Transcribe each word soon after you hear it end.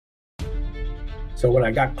So when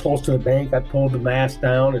I got close to the bank, I pulled the mask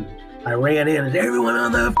down and I ran in and everyone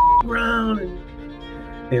on the ground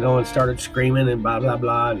and started screaming and blah, blah,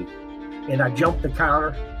 blah. And I jumped the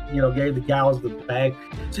counter, gave the gals the bag,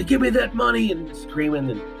 said, give me that money, and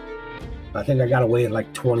screaming. And I think I got away at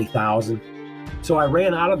like $20,000. So I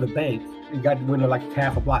ran out of the bank and went like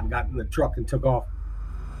half a block and got in the truck and took off.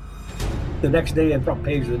 The next day, on the front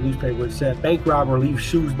page of the newspaper, it said, bank robber leaves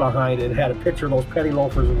shoes behind, and it had a picture of those penny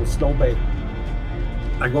loafers in the snowbank.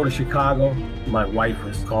 I go to Chicago. My wife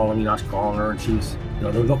was calling me, I was calling her, and she's,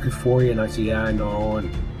 they're looking for you. And I said, yeah, I know.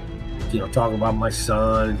 And, talking about my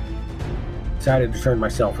son. Decided to turn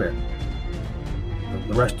myself in.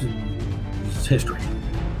 The rest is history.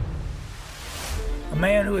 A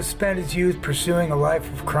man who has spent his youth pursuing a life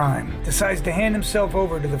of crime decides to hand himself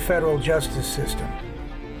over to the federal justice system.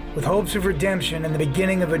 With hopes of redemption and the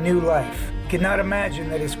beginning of a new life, he could not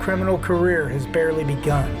imagine that his criminal career has barely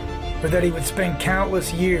begun, or that he would spend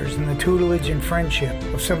countless years in the tutelage and friendship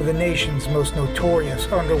of some of the nation's most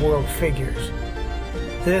notorious underworld figures.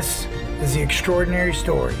 This is the extraordinary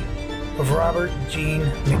story of Robert Gene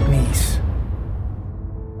McNeese.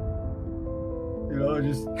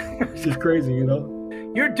 It's just crazy,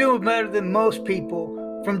 You're doing better than most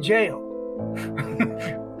people from jail.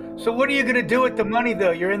 So what are you going to do with the money,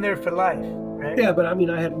 though? You're in there for life, right? Yeah, but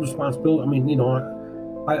I had responsibility.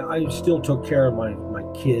 I still took care of my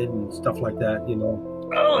kid and stuff like that,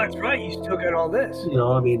 Oh, that's right. You still got all this.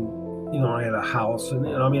 I had a house and,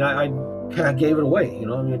 I gave it away,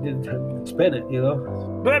 I didn't spend it,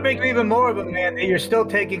 But that makes me even more of a man that you're still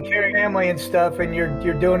taking care of family and stuff, and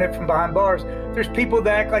you're doing it from behind bars. There's people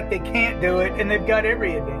that act like they can't do it, and they've got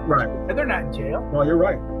every advantage. Right. And they're not in jail. Well, you're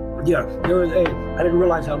right. Yeah, I didn't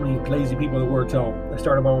realize how many lazy people there were until I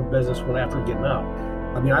started my own business after getting out.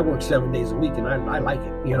 I work 7 days a week, and I like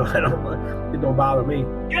it. It don't bother me.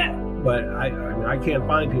 Yeah. But I can't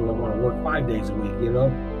find people that want to work 5 days a week.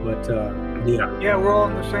 But yeah. Yeah, we're all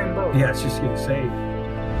in the same boat. Yeah, it's just insane.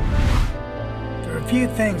 There are a few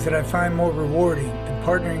things that I find more rewarding than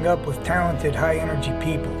partnering up with talented, high-energy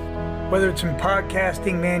people, whether it's in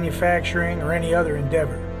podcasting, manufacturing, or any other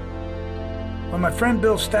endeavor. When my friend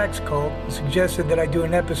Bill Stacks called and suggested that I do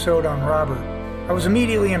an episode on Robert, I was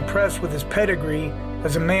immediately impressed with his pedigree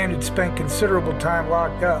as a man who'd spent considerable time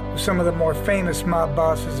locked up with some of the more famous mob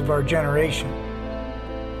bosses of our generation.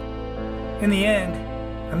 In the end,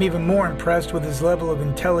 I'm even more impressed with his level of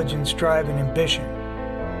intelligence, drive, and ambition.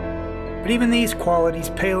 But even these qualities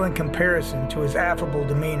pale in comparison to his affable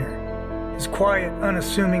demeanor, his quiet,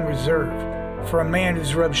 unassuming reserve for a man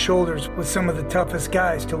who's rubbed shoulders with some of the toughest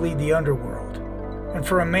guys to lead the underworld, and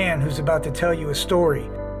for a man who's about to tell you a story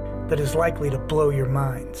that is likely to blow your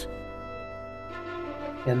minds.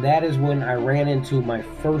 And that is when I ran into my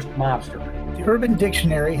first mobster. The Urban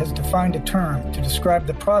Dictionary has defined a term to describe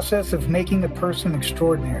the process of making a person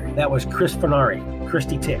extraordinary. That was Chris Fenari,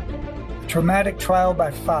 Christy Tick. A traumatic trial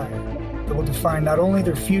by fire that will define not only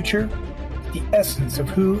their future, but the essence of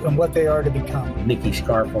who and what they are to become. Nicky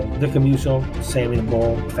Scarfo, Vic Amuso, Sammy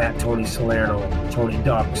Bull, Fat Tony Salerno, Tony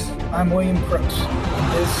Ducks. I'm William Crouse,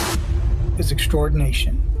 and this is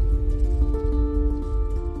Extraordination.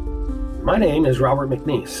 My name is Robert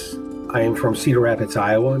McNeese. I am from Cedar Rapids,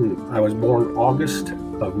 Iowa, and I was born August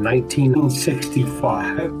of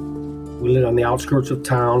 1965. We lived on the outskirts of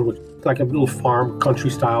town, with like a little farm,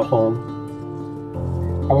 country-style home.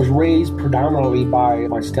 I was raised predominantly by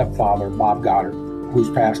my stepfather, Bob Goddard,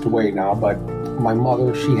 who's passed away now, but my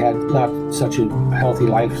mother, she had not such a healthy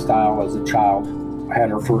lifestyle as a child. I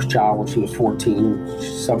had her first child when she was 14. She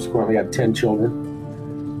subsequently had 10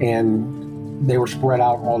 children, and they were spread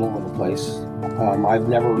out all over the place. I've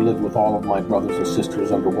never lived with all of my brothers and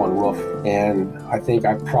sisters under one roof, and I think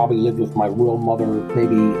I probably lived with my real mother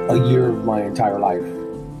maybe a year of my entire life,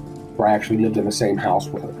 where I actually lived in the same house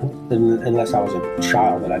with her, unless I was a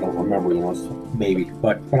child that I don't remember, as a baby.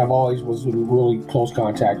 But I've always was in really close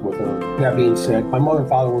contact with her. That being said, my mother and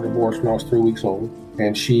father were divorced when I was 3 weeks old,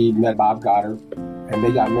 and she met Bob Goddard, and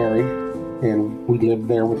they got married, and we lived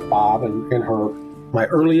there with Bob and her. My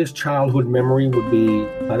earliest childhood memory would be,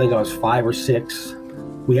 I think I was 5 or 6.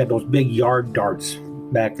 We had those big yard darts.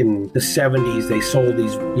 Back in the 70s, they sold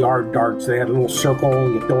these yard darts. They had a little circle,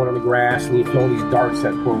 you throw it on the grass, and you throw these darts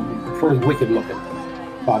that were pretty wicked looking.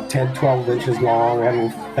 About 10, 12 inches long. They had a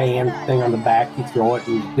little fan thing on the back, you throw it,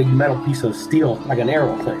 and a big metal piece of steel, like an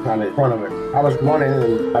arrow thing on the front of it. I was running,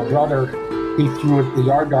 and my brother, he threw the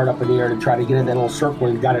yard dart up in the air to try to get in that little circle,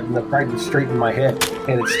 and got it right straight in my head,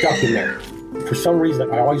 and it stuck in there. For some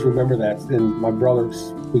reason, I always remember that, and my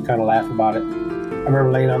brothers, we kind of laugh about it. I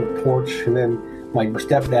remember laying on the porch, and then my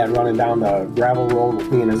stepdad running down the gravel road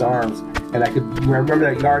with me in his arms, And I could remember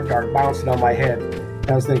that yard dart bouncing on my head.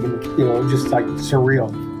 I was thinking, just like surreal.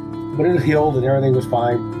 But it healed and everything was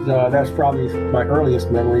fine. That's probably my earliest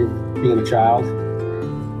memory of being a child.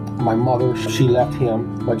 My mother, she left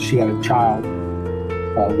him, but she had a child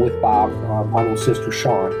with Bob, my little sister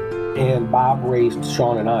Sean. And Bob raised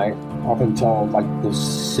Sean and I up until like the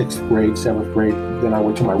 6th grade, 7th grade. Then I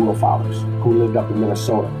went to my real father's, who lived up in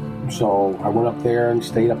Minnesota. So I went up there and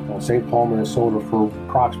stayed up in St. Paul, Minnesota for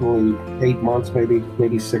approximately 8 months,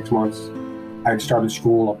 maybe 6 months. I had started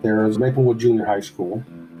school up there as Maplewood Junior High School.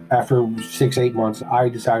 After 6-8 months, I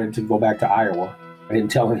decided to go back to Iowa. I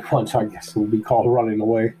didn't tell anyone, so I guess it would be called running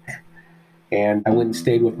away. And I went and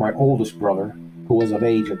stayed with my oldest brother, who was of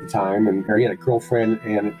age at the time, and he had a girlfriend,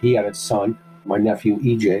 and he had a son, my nephew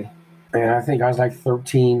EJ. And I think I was like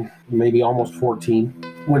 13, maybe almost 14.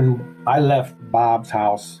 When I left Bob's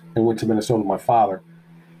house and went to Minnesota with my father,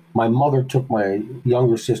 my mother took my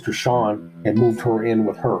younger sister Sean and moved her in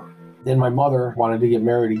with her. Then my mother wanted to get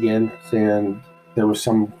married again, and there was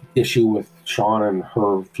some issue with Sean and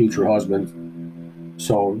her future husband.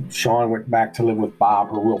 So Sean went back to live with Bob,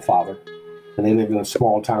 her real father, and they lived in a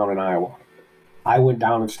small town in Iowa. I went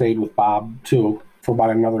down and stayed with Bob, too. For about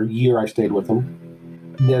another year, I stayed with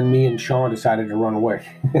him. Then me and Sean decided to run away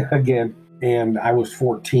again. And I was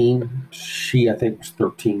 14. She, I think, was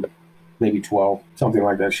 13, maybe 12, something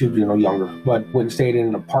like that. She was, younger. But went and stayed in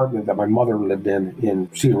an apartment that my mother lived in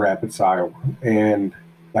Cedar Rapids, Iowa. And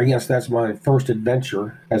I guess that's my first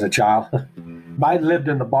adventure as a child. I lived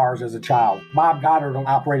in the bars as a child. Bob Goddard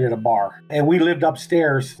operated a bar. And we lived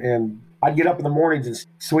upstairs, and I'd get up in the mornings and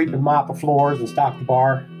sweep and mop the floors and stock the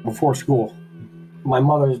bar before school. My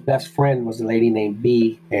mother's best friend was a lady named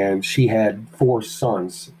Bee, and she had 4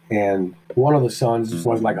 sons. And one of the sons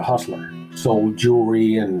was like a hustler, sold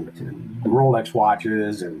jewelry and Rolex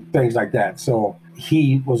watches and things like that. So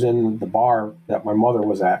he was in the bar that my mother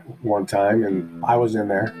was at one time, and I was in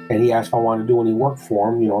there. And he asked if I wanted to do any work for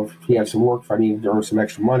him, if he had some work, if I needed to earn some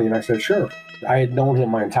extra money. And I said, sure. I had known him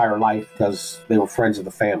my entire life because they were friends of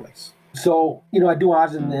the families. So, I do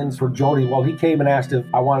odds and ends for Jody. Well, he came and asked if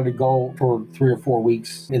I wanted to go for 3 or 4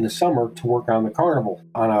 weeks in the summer to work on the carnival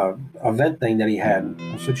on a event thing that he had.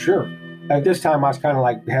 I said, sure. At this time, I was kind of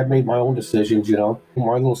like, had made my own decisions, My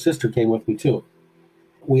little sister came with me, too.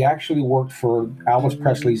 We actually worked for Elvis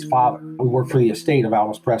Presley's father. We worked for the estate of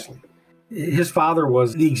Elvis Presley. His father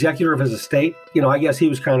was the executor of his estate. I guess he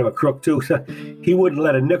was kind of a crook, too. He wouldn't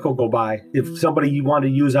let a nickel go by. If somebody wanted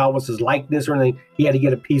to use Elvis's likeness or anything, he had to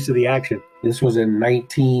get a piece of the action. This was in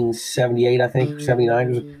 1978, I think,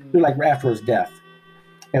 79. It was like after his death.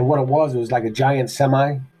 And what it was like a giant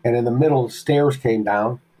semi, and in the middle, stairs came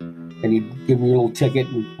down, and you'd give me a little ticket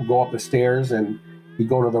and go up the stairs, and you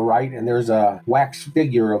go to the right, and there's a wax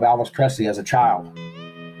figure of Elvis Presley as a child.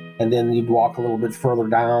 And then you'd walk a little bit further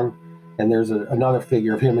down, and there's another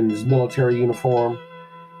figure of him in his military uniform.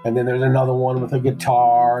 And then there's another one with a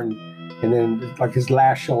guitar. And then, like his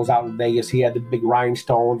last show was out in Vegas, he had the big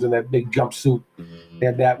rhinestones and that big jumpsuit. They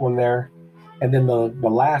had that one there. And then the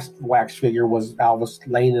last wax figure was Elvis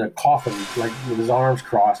laying in a coffin, like with his arms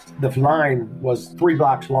crossed. The line was 3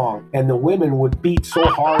 blocks long. And the women would beat so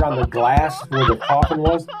hard on the glass where the coffin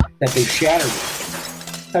was that they shattered it.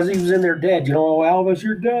 Because he was in there dead, oh, Elvis,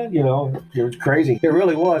 you're dead, it was crazy. It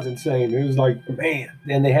really was insane. It was like, man.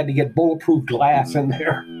 And they had to get bulletproof glass in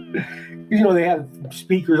there. They had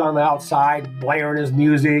speakers on the outside blaring his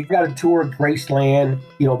music. Got a tour of Graceland,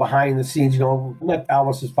 behind the scenes. Met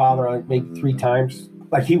Elvis's father maybe 3 times.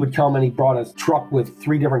 Like he would come and he brought a truck with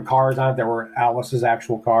 3 different cars on it that were Elvis's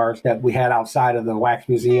actual cars that we had outside of the wax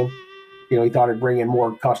museum. He thought it'd bring in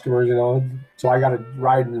more customers, So I got to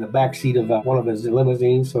ride in the back seat of one of his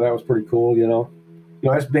limousines, so that was pretty cool,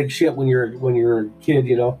 That's big shit when you're a kid,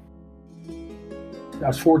 I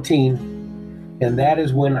was 14, and that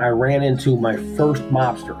is when I ran into my first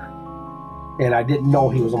mobster, and I didn't know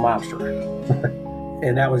he was a mobster,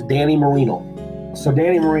 and that was Danny Marino. So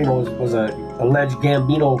Danny Marino was a alleged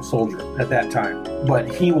Gambino soldier at that time, but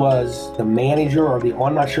he was the manager or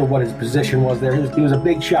I'm not sure what his position was there. He was a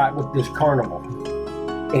big shot with this carnival.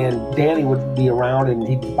 And Danny would be around and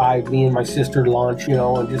he'd buy me and my sister lunch,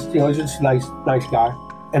 and just, he was just a nice guy.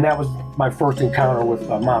 And that was my first encounter with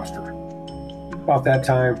a mobster. About that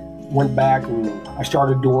time, went back and I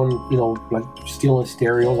started doing, like stealing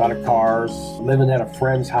stereos out of cars, living at a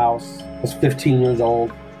friend's house. I was 15 years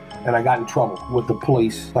old. And I got in trouble with the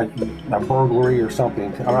police, like a burglary or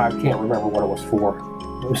something. I can't remember what it was for.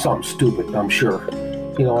 It was something stupid, I'm sure.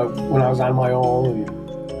 When I was on my own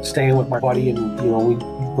and staying with my buddy and, we'd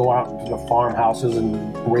go out to the farmhouses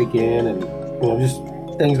and break in and, just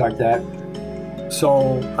things like that.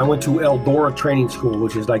 So I went to Eldora Training School,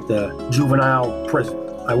 which is like the juvenile prison.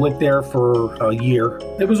 I went there for a year.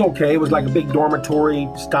 It was okay. It was like a big dormitory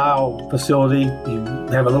style facility. You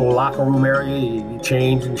have a little locker room area. You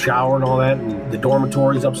change and shower and all that. And the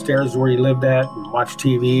dormitories upstairs where you lived at and watched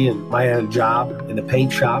TV. And I had a job in the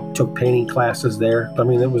paint shop, took painting classes there. I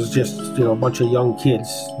mean, it was just, a bunch of young kids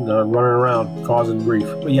running around causing grief.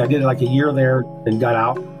 But yeah, I did like a year there and got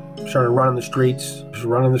out. Started running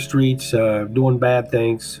the streets, doing bad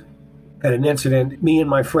things. Had an incident. Me and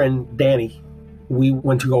my friend Danny, we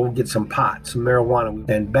went to go get some pot, some marijuana.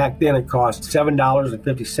 And back then it cost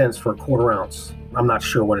 $7.50 for a quarter ounce. I'm not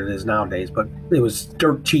sure what it is nowadays, but it was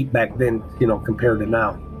dirt cheap back then, compared to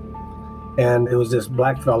now. And it was this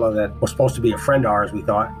black fella that was supposed to be a friend of ours, we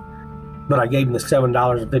thought. But I gave him the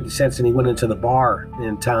 $7.50 and he went into the bar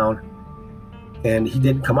in town and he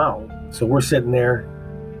didn't come out. So we're sitting there,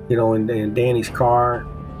 in Danny's car,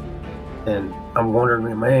 and I'm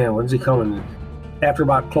wondering, man, when's he coming? After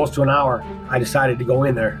about close to an hour, I decided to go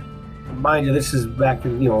in there. Mind you, this is back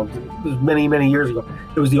in, it was many, many years ago.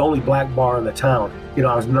 It was the only black bar in the town.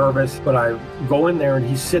 I was nervous, but I go in there and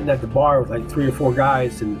he's sitting at the bar with like 3 or 4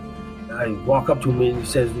 guys, and I walk up to him and he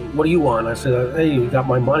says, "What do you want?" I said, "Hey, you got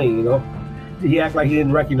my money, He acted like he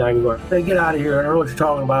didn't recognize me, going, "Hey, get out of here. I don't know what you're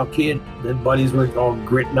talking about, kid." The buddies were all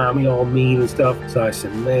gritting on me, all mean and stuff. So I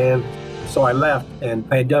said, man. So I left, and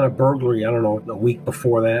I had done a burglary, a week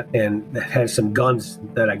before that, and had some guns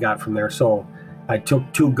that I got from there. So I took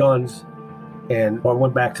 2 guns, and I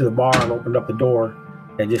went back to the bar and opened up the door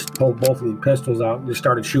and just pulled both of the pistols out and just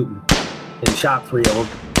started shooting and shot 3 of them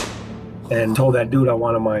and told that dude I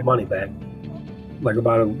wanted my money back. Like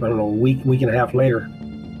about, a week and a half later.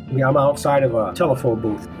 I'm outside of a telephone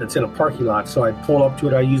booth that's in a parking lot, so I pull up to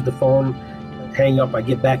it, I use the phone, hang up, I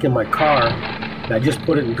get back in my car, and I just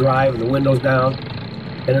put it in drive and the windows down,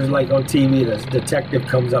 and it's like on TV, this detective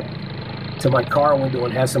comes up to my car window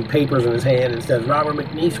and has some papers in his hand and says, "Robert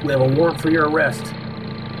McNeese, we have a warrant for your arrest."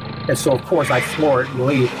 And so, of course, I floor it and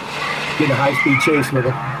leave, get a high-speed chase with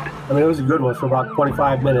him. It was a good one for about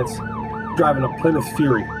 25 minutes. Driving a Plymouth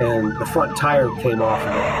Fury, and the front tire came off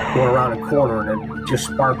of it, going around a corner, and it just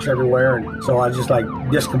sparks everywhere. And so I just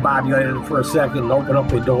discombobulated it for a second and opened up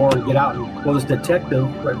the door and get out. And this detective,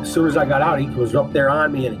 as soon as I got out, he was up there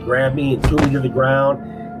on me and he grabbed me and threw me to the ground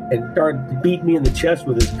and started to beat me in the chest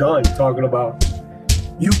with his gun, talking about,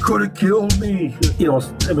 "You could have killed me." It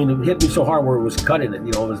hit me so hard where it was cutting it,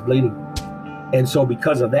 it was bleeding. And so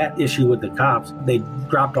because of that issue with the cops, they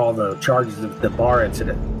dropped all the charges of the bar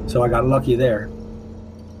incident. So I got lucky there.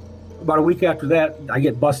 About a week after that, I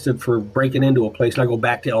get busted for breaking into a place, and I go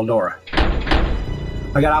back to Eldora.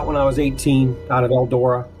 I got out when I was 18 out of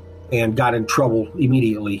Eldora and got in trouble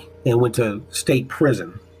immediately and went to state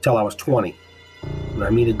prison till I was 20. And I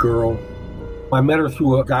meet a girl. I met her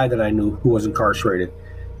through a guy that I knew who was incarcerated.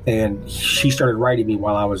 And she started writing me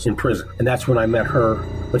while I was in prison. And that's when I met her.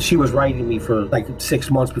 But she was writing me for like 6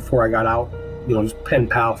 months before I got out, just pen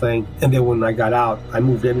pal thing. And then when I got out, I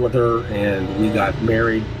moved in with her and we got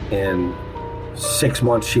married. And 6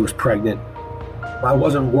 months she was pregnant. I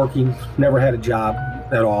wasn't working, never had a job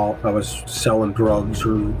at all. I was selling drugs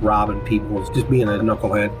or robbing people, just being a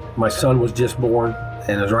knucklehead. My son was just born,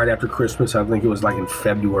 and it was right after Christmas. I think it was like in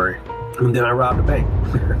February. And then I robbed a bank.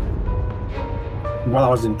 While I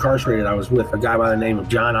was incarcerated, I was with a guy by the name of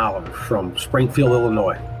John Oliver from Springfield,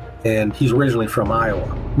 Illinois. And he's originally from Iowa.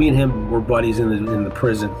 Me and him were buddies in the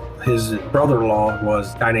prison. His brother-in-law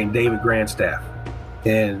was a guy named David Grandstaff.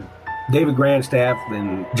 And David Grandstaff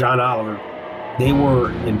and John Oliver, they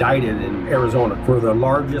were indicted in Arizona for the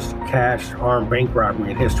largest cash armed bank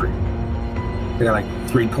robbery in history. They got like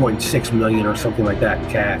 $3.6 million or something like that in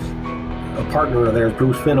cash. A partner of theirs,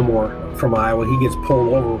 Bruce Finnemore from Iowa, he gets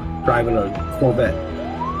pulled over driving a Corvette,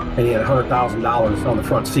 and he had $100,000 on the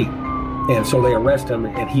front seat. And so they arrest him,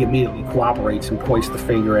 and he immediately cooperates and points the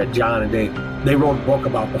finger at John and Dave. They wrote a book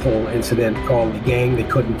about the whole incident called The Gang They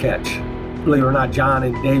Couldn't Catch. Believe it or not, John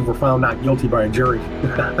and Dave were found not guilty by a jury.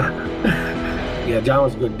 Yeah, John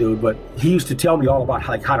was a good dude, but he used to tell me all about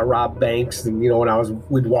how to rob banks. And, when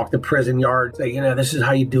we'd walk the prison yard, say, this is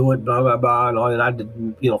how you do it, blah, blah, blah. And all, and I did,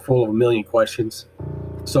 full of a million questions.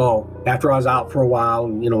 So after I was out for a while,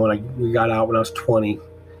 and, we got out when I was 20,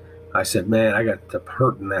 I said, man, I got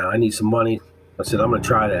hurting now. I need some money. I said, I'm going to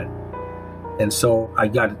try that. And so I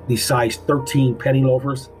got these size 13 penny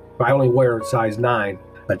loafers. I only wear size 9,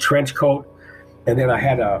 a trench coat. And then I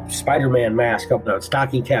had a Spider-Man mask up, a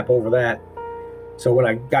stocking cap over that. So when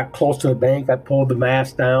I got close to the bank, I pulled the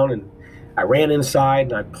mask down and I ran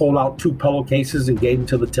inside and I pulled out 2 pillowcases and gave them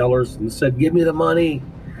to the tellers and said, give me the money.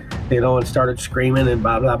 and started screaming and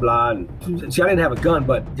blah, blah, blah. And see, I didn't have a gun,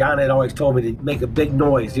 but John had always told me to make a big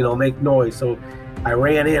noise, make noise. So I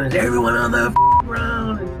ran in and everyone on the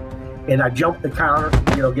ground. And I jumped the counter,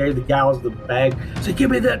 gave the gals the bag, said, give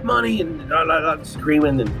me that money, and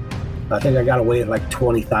screaming. And I think I got away at like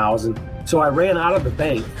 $20,000. So I ran out of the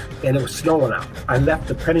bank, and it was snowing out. I left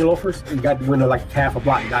the penny loafers and went like half a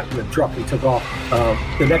block and got in the truck and took off.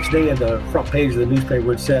 The next day, at the front page of the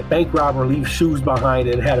newspaper, it said, bank robber leaves shoes behind,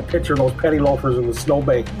 and it had a picture of those penny loafers in the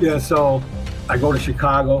snowbank. Yeah, so I go to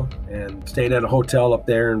Chicago and stayed at a hotel up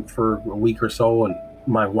there and for a week or so, and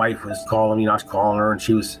my wife was calling me, I was calling her, and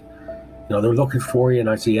she was, they're looking for you. And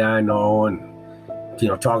I said, yeah, I know, and,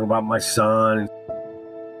 talking about my son.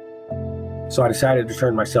 So I decided to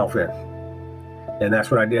turn myself in. And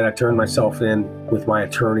that's what I did. I turned myself in with my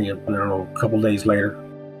attorney, a couple of days later.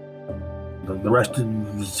 The rest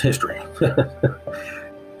is history.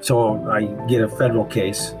 So I get a federal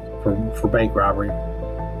case for bank robbery,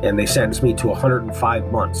 and they sentenced me to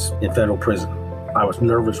 105 months in federal prison. I was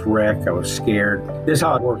nervous wreck. I was scared. This is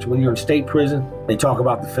how it works. When you're in state prison, they talk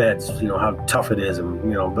about the feds, how tough it is and,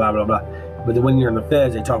 blah, blah, blah. But then when you're in the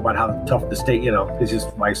feds, they talk about how tough the state, it's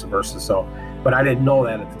just vice versa. So, but I didn't know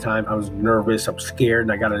that at the time. I was nervous. I was scared,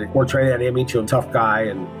 and I got to portray that image of a tough guy,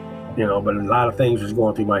 and, but a lot of things was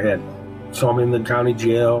going through my head. So I'm in the county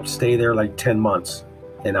jail, stay there like 10 months.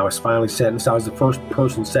 And I was finally sentenced. I was the first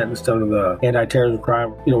person sentenced under the anti-terrorism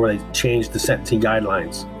crime, where they changed the sentencing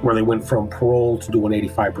guidelines, where they went from parole to doing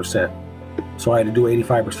 85%. So I had to do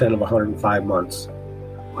 85% of 105 months.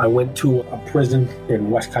 I went to a prison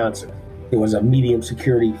in Wisconsin. It was a medium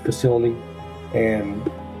security facility, and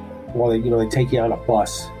they take you on a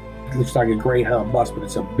bus. It looks like a Greyhound bus, but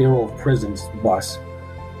it's a Bureau of Prisons bus.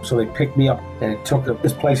 So they picked me up, and it took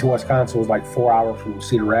this place in Wisconsin was like 4 hours from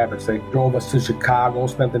Cedar Rapids. They drove us to Chicago,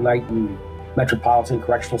 spent the night in Metropolitan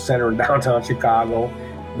Correctional Center in downtown Chicago.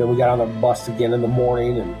 Then we got on the bus again in the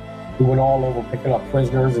morning, and we went all over picking up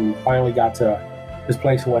prisoners, and finally got to this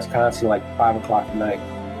place in Wisconsin like 5 o'clock at night.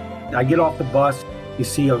 I get off the bus. You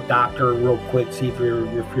see a doctor real quick, see if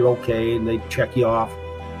you're okay, and they check you off.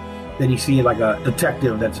 Then you see like a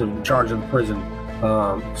detective that's in charge of the prison.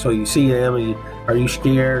 So you see him, and are you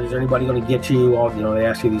scared? Is there anybody going to get you? They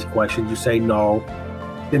ask you these questions. You say no.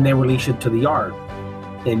 Then they release you to the yard,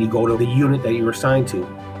 and you go to the unit that you were assigned to.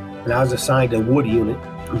 And I was assigned a wood unit,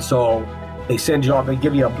 and so they send you off. They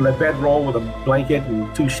give you a bedroll with a blanket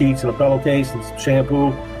and 2 sheets and a pillowcase and some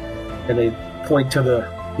shampoo, and they point to the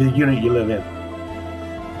unit you live in.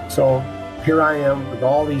 So here I am with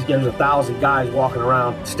all these, there's 1,000 guys walking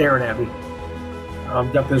around staring at me.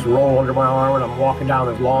 I've got this roll under my arm, and I'm walking down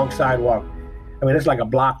this long sidewalk. I mean, it's like a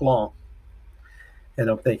block long. And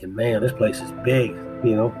I'm thinking, man, this place is big,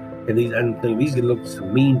 and these look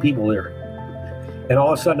some mean people here. And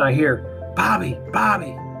all of a sudden I hear, Bobby,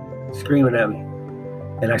 screaming at me.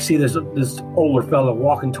 And I see this older fellow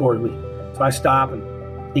walking towards me. So I stop,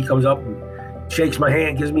 and he comes up and shakes my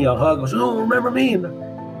hand, gives me a hug, goes, oh, remember me? And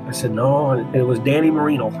I said, no, and it was Danny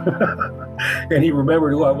Marino. And he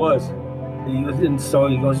remembered who I was. And so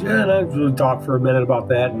he goes, yeah, and I really talked for a minute about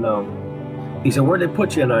that. And he said, where'd they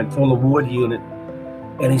put you? And I told him wood unit.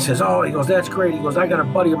 And he says, oh, he goes, that's great. He goes, I got a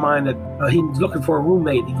buddy of mine that he's looking for a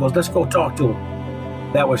roommate. He goes, let's go talk to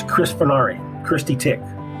him. That was Chris Fenari, Christy Tick.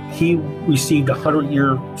 He received a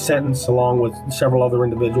 100-year sentence along with several other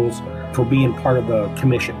individuals for being part of the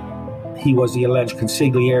commission. He was the alleged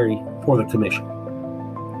consigliere for the commission.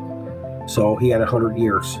 So he had 100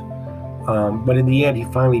 years. But in the end, he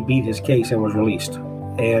finally beat his case and was released.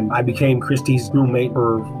 And I became Christy's roommate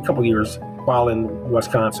for a couple years while in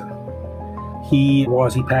Wisconsin. He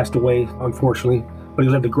passed away, unfortunately, but he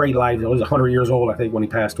lived a great life. He was 100 years old, I think, when he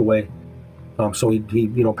passed away. So he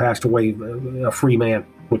passed away a free man,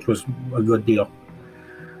 which was a good deal.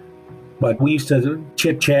 But we used to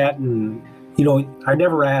chit-chat, and, I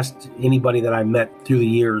never asked anybody that I met through the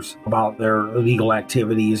years about their illegal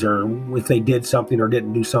activities or if they did something or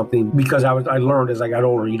didn't do something, because I learned as I got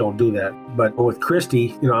older, you don't do that. But with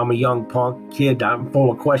Christy, I'm a young punk kid. I'm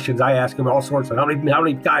full of questions. I ask him all sorts of how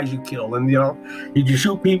many guys you killed, and, did you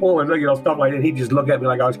shoot people, and, stuff like that. He'd just look at me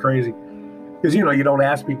like I was crazy. Because, you don't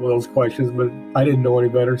ask people those questions, but I didn't know any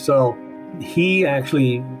better. So he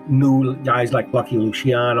actually knew guys like Lucky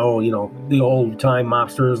Luciano, the old-time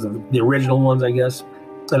mobsters, the original ones, I guess.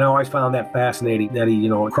 And I always found that fascinating that he,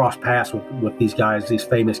 crossed paths with these guys, these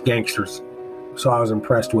famous gangsters. So I was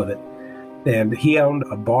impressed with it. And he owned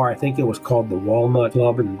a bar, I think it was called the Walnut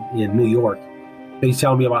Club in New York. He's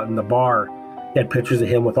telling me about in the bar, he had pictures of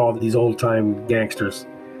him with all these old-time gangsters.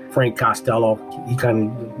 Frank Costello, he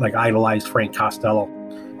kind of idolized Frank Costello.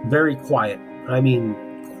 Very quiet. I mean,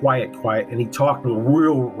 quiet, and he talked in a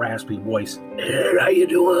real raspy voice. "Hey, how you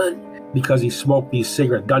doing?" Because he smoked these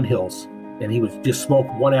cigarette Dunhills, and he would just smoke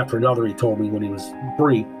one after another, he told me, when he was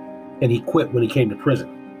free, and he quit when he came to prison.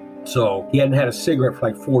 So he hadn't had a cigarette for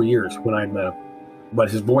like 4 years when I met him, but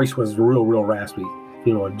his voice was real raspy.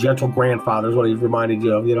 You know, a gentle grandfather is what he reminded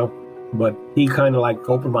you of, you know. But he kind of like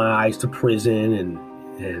opened my eyes to prison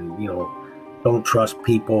and you know, don't trust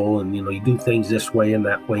people, and you know, you do things this way and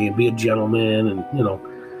that way, and be a gentleman, and you know,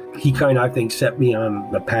 he kind of, I think, set me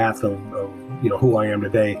on the path of you know, who I am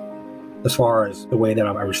today, as far as the way that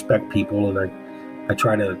I respect people, and I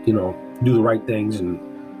try to, you know, do the right things, and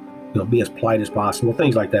you know, be as polite as possible,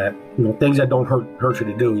 things like that, you know, things that don't hurt you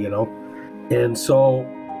to do, you know. And so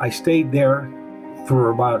I stayed there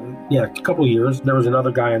for about a couple of years. There was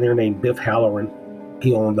another guy in there named Biff Halloran.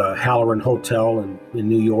 He owned a Halloran Hotel in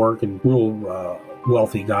New York, and real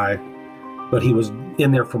wealthy guy, but he was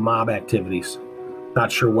in there for mob activities.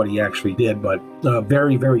 Not sure what he actually did, but a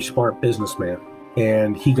very smart businessman.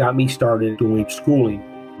 And he got me started doing schooling.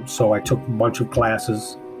 So I took a bunch of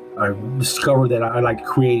classes. I discovered that I liked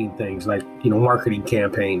creating things, like, you know, marketing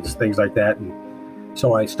campaigns, things like that. And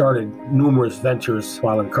so I started numerous ventures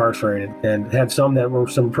while incarcerated, and had some that were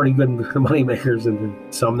some pretty good money makers, and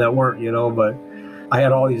some that weren't, you know. But I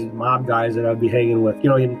had all these mob guys that I'd be hanging with. You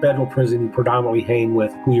know, in federal prison, you predominantly hang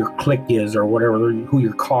with who your clique is, or whatever, who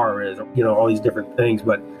your car is, or, you know, all these different things.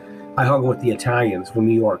 But I hung with the Italians from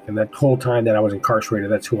New York, and that whole time that I was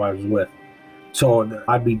incarcerated, that's who I was with. So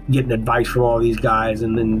I'd be getting advice from all these guys,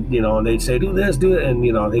 and then, you know, they'd say, do this, do it, and,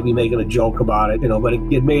 you know, they'd be making a joke about it, you know, but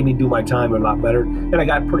it made me do my time a lot better, and I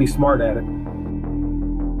got pretty smart at it.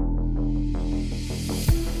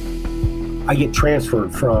 I get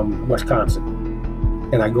transferred from Wisconsin,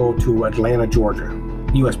 and I go to Atlanta, Georgia,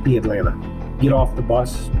 USP Atlanta. Get off the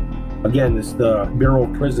bus. Again, it's the Bureau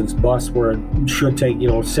of Prisons bus, where it should take, you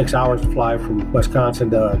know, 6 hours to fly from Wisconsin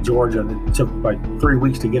to Georgia. It took like 3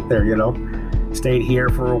 weeks to get there, you know. Stayed here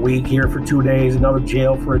for a week, here for 2 days, another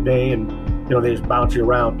jail for a day, and, you know, they just bounce you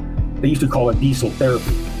around. They used to call it diesel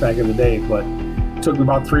therapy back in the day, but it took me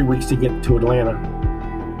about 3 weeks to get to Atlanta.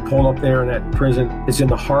 Pulled up there in that prison. It's in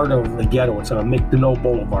the heart of the ghetto. It's on McDonough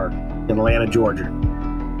Boulevard in Atlanta, Georgia.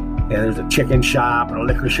 And there's a chicken shop and a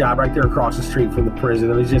liquor shop right there across the street from the prison.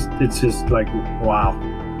 I mean, it's just like, wow.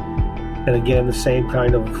 And again, the same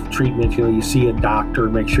kind of treatment. You know, you see a doctor,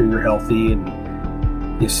 make sure you're healthy,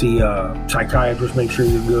 and you see a psychiatrist, make sure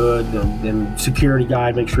you're good, and security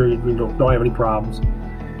guy, make sure you don't have any problems.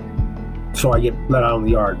 So I get let out in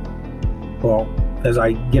the yard. Well, as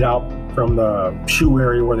I get out from the shoe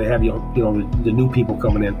area where they have, you know, the new people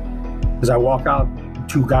coming in, as I walk out,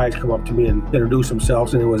 2 guys come up to me and introduce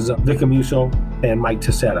themselves, and it was Vic Amuso and Mike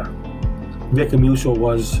Tassetta. Vic Amuso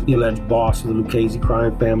was the alleged boss of the Lucchese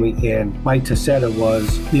crime family, and Mike Tassetta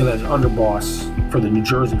was the alleged underboss for the New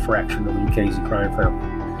Jersey fraction of the Lucchese crime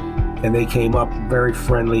family. And they came up very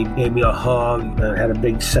friendly, gave me a hug, and had a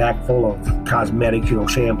big sack full of cosmetics, you know,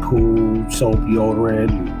 shampoo, soap,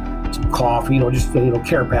 deodorant, some coffee, you know, just, you know,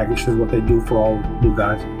 care packages is what they do for all new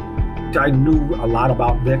guys. I knew a lot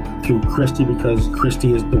about Vic through Christy, because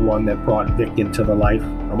Christy is the one that brought Vic into the life.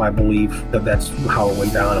 I believe that that's how it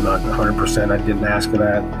went down. I'm not 100%. I didn't ask her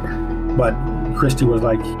that. But Christy was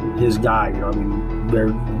like his guy. You know, I mean,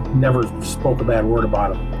 they never spoke a bad word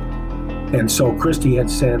about him. And so Christy had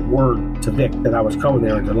sent word to Vic that I was coming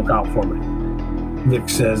there and to look out for me. Vic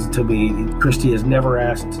says to me, Christy has never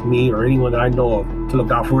asked me or anyone that I know of to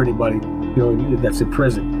look out for anybody, you know, that's in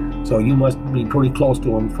prison. So you must be pretty close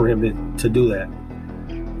to him for him to do that.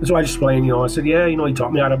 And so I explained, you know, I said, yeah, you know, he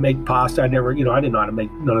taught me how to make pasta. I didn't know how to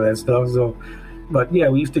make none of that stuff. So, but yeah,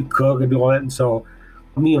 we used to cook and do all that. And so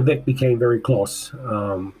me and Vic became very close,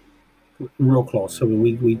 real close. So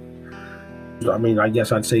I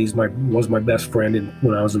guess I'd say was my best friend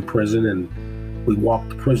when I was in prison, and we walked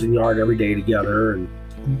the prison yard every day together. And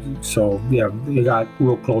so, yeah, we got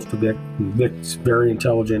real close to Vic. And Vic's very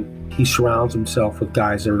intelligent. He surrounds himself with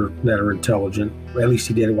guys that are intelligent. At least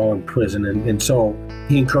he did it while in prison. And so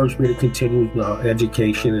he encouraged me to continue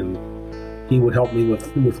education, and he would help me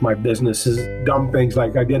with my businesses. Dumb things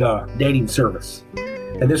like I did a dating service.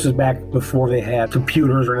 And this was back before they had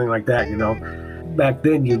computers or anything like that, you know. Back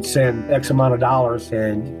then, you'd send X amount of dollars,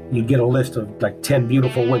 and you'd get a list of like 10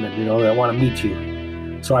 beautiful women, you know, that want to meet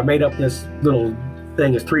you. So I made up this little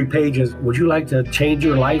thing. It's 3 pages. Would you like to change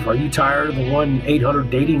your life? Are you tired of the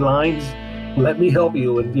 1-800 dating lines? Let me help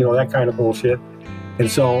you, and you know, that kind of bullshit.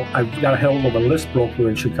 And so I got a hold of a list broker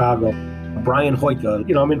in Chicago, Brian Hoyka.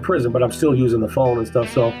 You know, I'm in prison, but I'm still using the phone and stuff.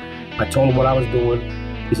 So I told him what I was doing.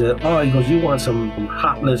 He said, he goes, you want some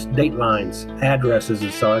hot list date lines, addresses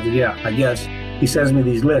and stuff? I said, yeah, I guess. He sends me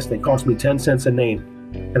these lists. They cost me 10 cents a name.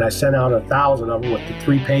 And I sent out 1,000 of them with the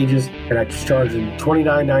 3 pages, and I charged them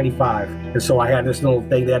 $29.95. And so I had this little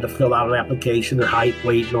thing. They had to fill out an application, their height,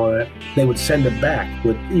 weight, and all that. They would send it back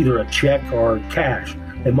with either a check or cash.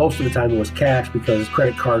 And most of the time it was cash because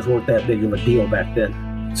credit cards weren't that big of a deal back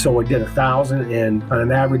then. So I did 1,000, and on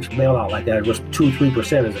an average mail out like that, it was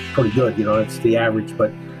 2-3% is pretty good. It's the average,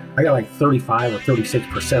 but I got like 35 or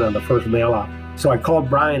 36% on the first mail out. So I called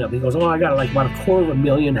Brian up. He goes, I got like about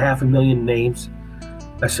 250,000, 500,000 names.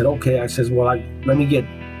 I said, okay. I says, well, let me get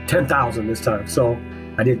 10,000 this time. So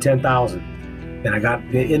I did 10,000, and I got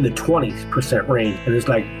in the 20% range, and it's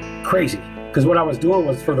like crazy. Because what I was doing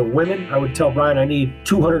was for the women, I would tell Brian I need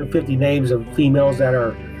 250 names of females that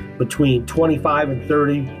are between 25 and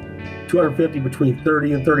 30, 250 between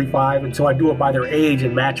 30 and 35, and so I do it by their age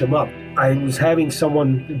and match them up. I was having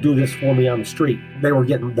someone do this for me on the street. They were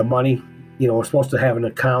getting the money, we're supposed to have an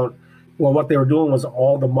account. Well, what they were doing was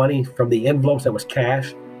all the money from the envelopes that was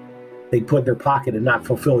cash, they put in their pocket and not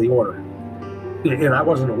fulfill the order. And I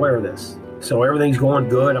wasn't aware of this. So everything's going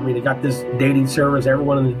good. I mean, they got this dating service.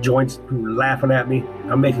 Everyone in the joint's laughing at me.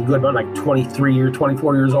 I'm making good money, like 24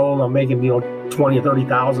 years old. I'm making, 20 or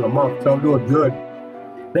 30,000 a month. So I'm doing good.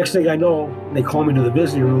 Next thing I know, they call me to the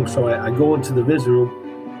visiting room. So I go into the visiting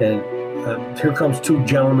room, and here comes 2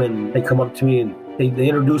 gentlemen. They come up to me, and they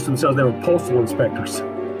introduced themselves. They were postal inspectors.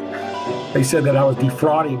 They said that I was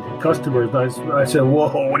defrauding customers. I said,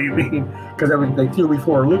 whoa, what do you mean? Because they threw me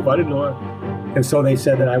for a loop. I didn't know it. And so they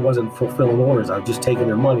said that I wasn't fulfilling orders. I was just taking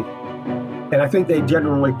their money. And I think they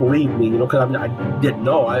genuinely believed me, because I didn't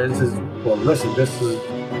know. This is,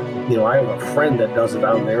 I have a friend that does it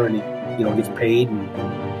down there, and he, gets paid. And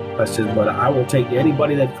I said, but I will take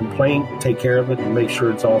anybody that complained, take care of it, and make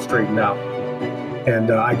sure it's all straightened out. And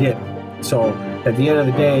I did. So at the end of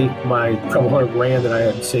the day, my couple $100,000 that I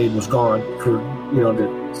had saved was gone for,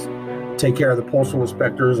 to take care of the postal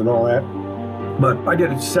inspectors and all that. But I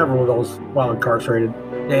did several of those while incarcerated.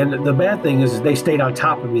 And the bad thing is they stayed on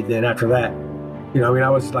top of me then after that. I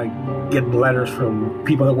was like getting letters from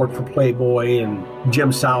people that work for Playboy and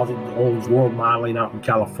Jim South, who owns World Modeling out in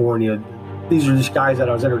California. These are just guys that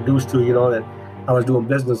I was introduced to, that I was doing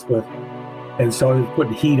business with. And so I was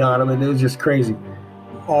putting heat on them, and it was just crazy.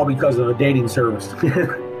 All because of a dating service.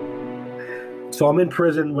 So I'm in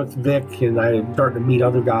prison with Vic, and I'm starting to meet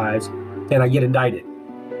other guys, and I get indicted.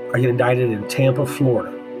 I get indicted in Tampa,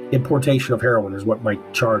 Florida. Importation of heroin is what my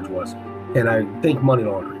charge was. And I think money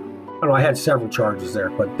laundering. I had several charges there,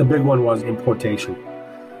 but the big one was importation.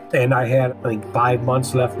 And I had, 5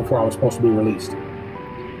 months left before I was supposed to be released.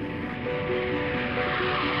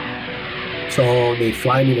 So they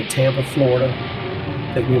fly me to Tampa, Florida,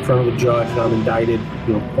 take me in front of the judge, and I'm indicted,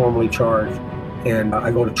 formally charged, and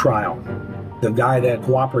I go to trial. The guy that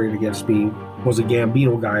cooperated against me was a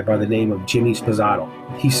Gambino guy by the name of Jimmy Spazzato.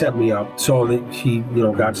 He set me up so that he,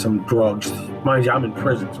 got some drugs. Mind you, I'm in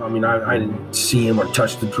prison, so I didn't see him or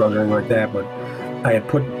touch the drugs or anything like that, but I had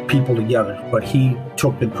put people together. But he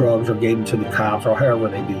took the drugs or gave them to the cops or however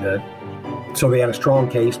they do that. So they had a strong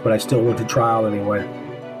case, but I still went to trial anyway.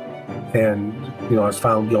 And, I was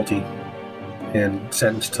found guilty and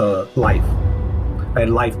sentenced to life. I had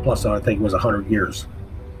life plus, I think it was 100 years.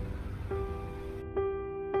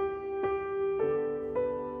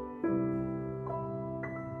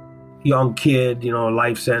 Young kid,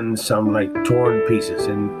 life sentence, I'm torn to pieces.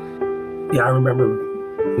 And I remember,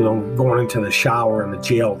 going into the shower in the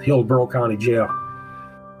jail, Hillsborough County Jail,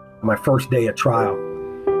 my first day of trial.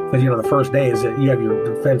 Because, the first day is that you have your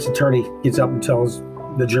defense attorney gets up and tells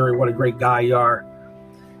the jury what a great guy you are.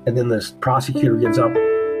 And then this prosecutor gets up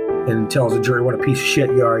and tells the jury what a piece of shit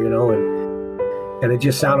you are, and it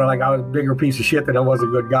just sounded like I was a bigger piece of shit than I was a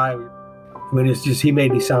good guy. It's just, he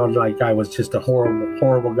made me sound like I was just a horrible,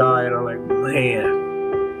 horrible guy, and I'm like, man.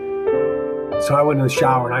 So I went in the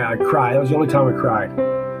shower and I cried. That was the only time I cried,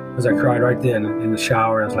 because I cried right then in the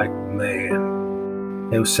shower. I was like, man,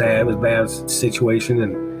 it was sad. It was a bad situation,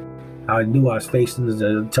 and I knew I was facing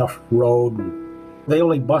a tough road. And they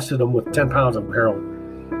only busted them with 10 pounds of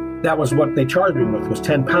heroin. That was what they charged me with, was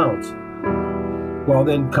 10 pounds. Well,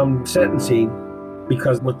 then come sentencing,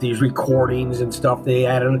 because with these recordings and stuff they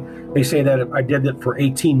added, they say that if I did it for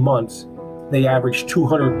 18 months, they averaged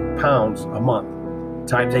 200 pounds a month,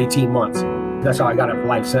 times 18 months. That's how I got a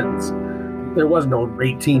life sentence. There was no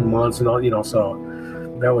 18 months and all, so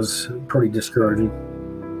that was pretty discouraging.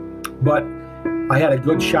 But I had a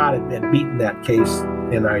good shot at beating that case,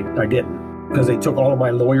 and I didn't, because they took all of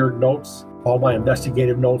my lawyer notes, all my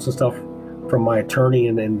investigative notes and stuff from my attorney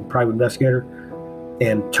and private investigator,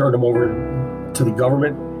 and turned them over to the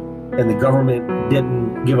government, and the government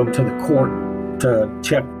didn't give them to the court to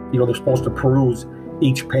check, they're supposed to peruse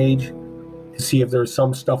each page to see if there's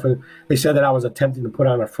some stuff in. They said that I was attempting to put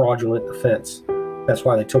on a fraudulent defense. That's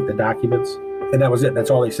why they took the documents. And that was it. That's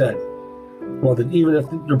all they said. Well, even if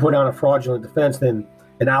you're putting on a fraudulent defense, then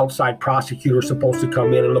an outside prosecutor is supposed to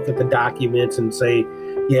come in and look at the documents and say,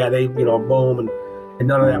 yeah, they, boom, and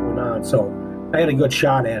none of that went on. So I had a good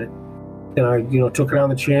shot at it. And I, took it on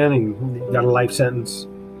the chin and got a life sentence.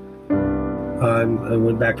 And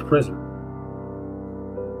went back to prison.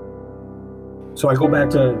 So I go back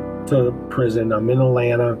to prison. I'm in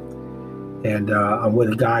Atlanta, and I'm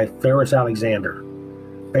with a guy, Ferris Alexander.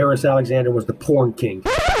 Ferris Alexander was the porn king.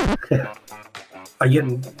 I get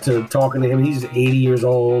into talking to him. He's 80 years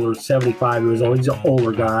old or 75 years old. He's an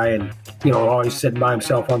older guy, and always sitting by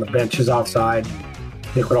himself on the benches outside.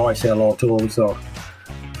 Nick would always say hello to him. So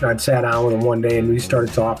I'd sat down with him one day, and we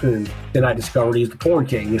started talking, and then I discovered he's the porn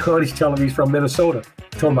king. And he's telling me he's from Minnesota.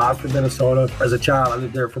 I told him I was from Minnesota. As a child, I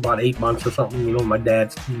lived there for about 8 months or something. My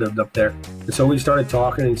dad lived up there. And so we started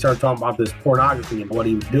talking, and he started talking about this pornography and what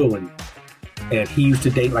he was doing. And he used to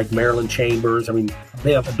date like Marilyn Chambers. I mean,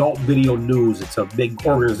 they have Adult Video News. It's a big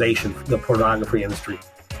organization for the pornography industry.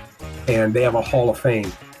 And they have a Hall of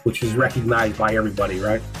Fame, which is recognized by everybody,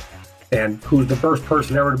 right? And who's the first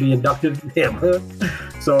person ever to be inducted? Him.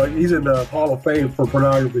 So he's in the Hall of Fame for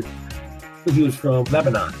pornography. He was from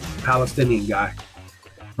Lebanon, Palestinian guy.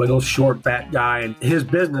 But a little short, fat guy. And his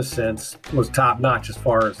business sense was top notch as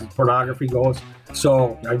far as pornography goes.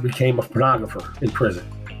 So I became a pornographer in prison.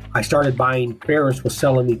 I started buying, Ferris was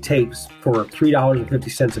selling me tapes for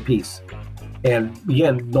 $3.50 a piece. And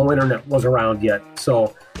again, no internet was around yet.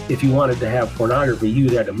 So if you wanted to have pornography, you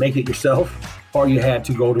either had to make it yourself or you had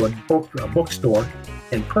to go to a bookstore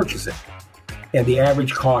and purchase it. And the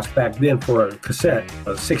average cost back then for a cassette,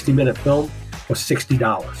 a 60-minute film, was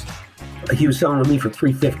 $60. He was selling to me for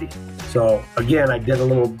 $3.50. So again, I did a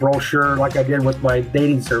little brochure like I did with my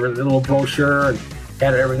dating service, a little brochure, and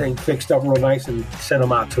had everything fixed up real nice and sent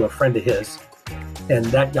them out to a friend of his. And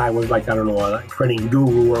that guy was like, I don't know, a printing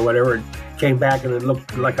guru or whatever. And came back and it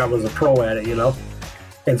looked like I was a pro at it,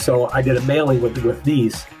 And so I did a mailing with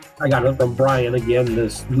these. I got it from Brian, again,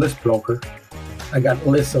 this list broker. I got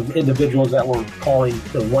lists of individuals that were calling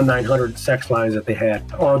the 1-900 sex lines that they had,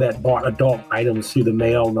 or that bought adult items through the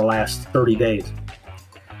mail in the last 30 days.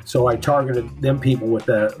 So I targeted them people with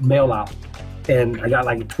the mail out, and I got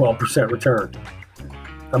like a 12% return.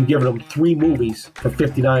 I'm giving them 3 movies for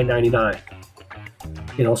 $59.99.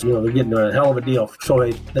 So they're getting a hell of a deal. So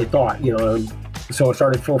they thought, So I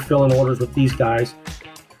started fulfilling orders with these guys.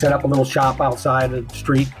 Set up a little shop outside the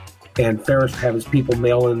street, and Ferris had his people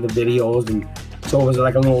mail in the videos, and so it was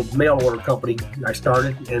like a little mail order company I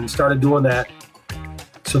started doing that.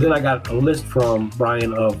 So then I got a list from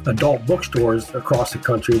Brian of adult bookstores across the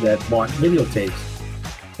country that bought videotapes.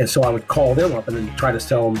 And so I would call them up and then try to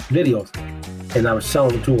sell them videos. And I was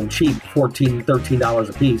selling them to them cheap, $14, $13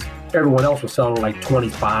 a piece. Everyone else was selling like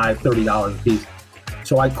 $25, $30 a piece.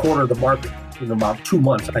 So I cornered the market in about 2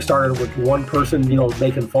 months. I started with one person,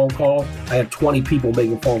 making phone calls. I had 20 people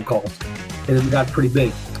making phone calls. And it got pretty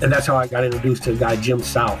big. And that's how I got introduced to a guy, Jim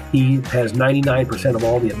South. He has 99% of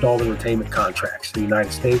all the adult entertainment contracts in the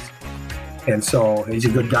United States. And so he's a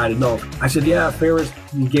good guy to know. I said, yeah, Ferris,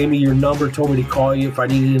 you gave me your number, told me to call you if I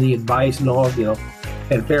needed any advice and all,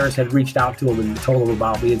 And Ferris had reached out to him and told him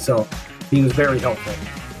about me. And so he was very helpful.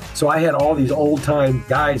 So I had all these old-time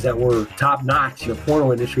guys that were top-notch in the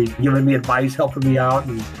porno industry giving me advice, helping me out,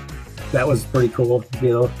 and that was pretty cool,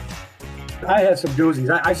 I had some doozies.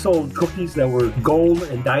 I sold cookies that were gold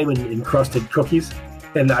and diamond encrusted cookies,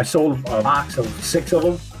 and I sold a box of 6 of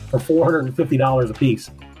them for $450 a piece.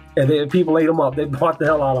 And then people ate them up. They bought the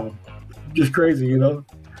hell out of them. Just crazy,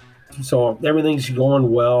 So everything's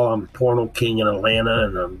going well. I'm porno king in Atlanta,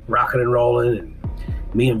 and I'm rocking and rolling, and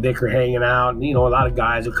me and Vic are hanging out, and a lot of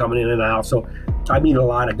guys are coming in and out. So I meet a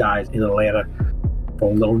lot of guys in Atlanta.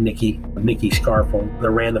 From little Nicky Scarfo, that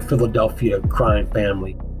ran the Philadelphia crime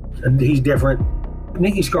family. And he's different.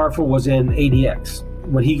 Nicky Scarfo was in ADX.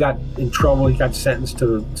 When he got in trouble, he got sentenced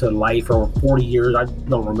to life or 40 years. I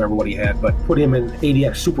don't remember what he had, but put him in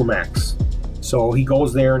ADX Supermax. So he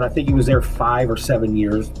goes there, and I think he was there 5 or 7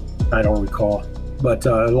 years. I don't recall, but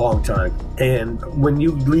a long time. And when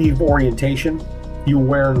you leave orientation, you're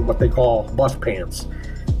wearing what they call bus pants.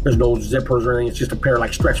 There's no zippers or anything. It's just a pair of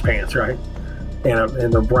like stretch pants, right?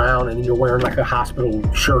 And they're brown, and you're wearing like a hospital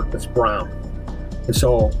shirt that's brown. And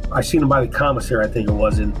so I seen him by the commissary, I think it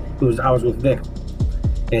was, and I was with Vic.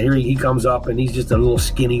 And here he comes up, and he's just a little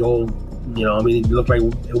skinny old, he looked like he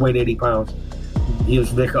weighed 80 pounds. gives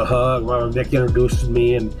Vic a hug. Well, Vic introduces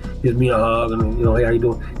me and gives me a hug, and hey, how you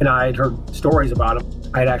doing? And I had heard stories about him.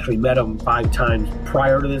 I had actually met him 5 times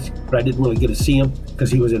prior to this, but I didn't really get to see him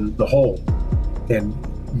because he was in the hole. And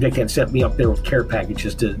Vic had sent me up there with care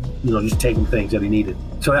packages to, just take him things that he needed.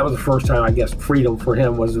 So that was the first time, I guess, freedom for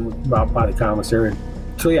him was about by the commissary.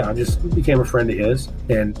 So yeah, I just became a friend of his.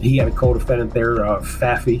 And he had a co-defendant there,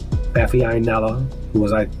 Faffy Ainella,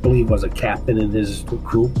 who I believe was a captain in his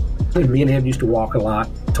group. And me and him used to walk a lot,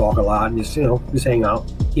 talk a lot, and just hang out.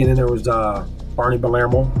 And then there was Barney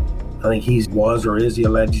Palermo. I think he was or is the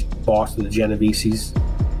alleged boss of the Genoveses.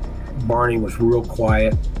 Barney was real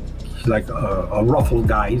quiet. He's like a ruffled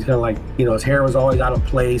guy. He's kind of like, his hair was always out of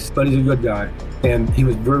place, but he's a good guy. And he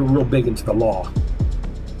was real big into the law.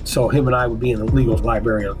 So him and I would be in the legal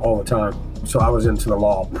library all the time. So I was into the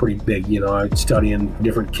law pretty big, I'd studying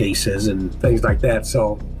different cases and things like that.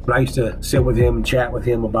 So I used to sit with him and chat with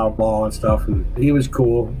him about law and stuff, and he was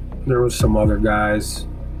cool. There was some other guys.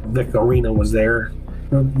 Vic Arena was there.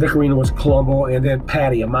 Vic Arena was Colombo, and then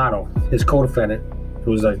Patty Amato, his co-defendant,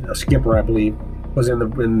 who was a skipper, I believe, was in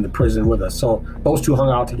the prison with us. So those two hung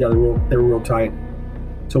out together. They were real tight.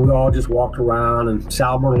 So we all just walked around, and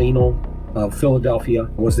Sal Merlino of Philadelphia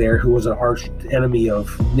was there, who was an arch enemy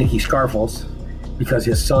of Nicky Scarfos, because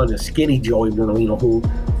his son is Skinny Joey Merlino, who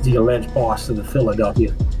is the alleged boss of the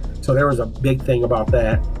Philadelphia. So there was a big thing about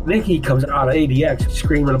that. Nicky comes out of ADX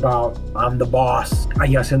screaming about, I'm the boss. I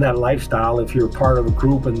guess in that lifestyle, if you're part of a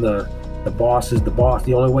group and the boss is the boss,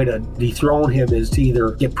 the only way to dethrone him is to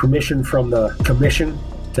either get permission from the commission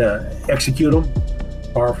to execute him,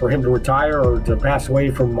 or for him to retire or to pass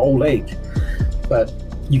away from old age. But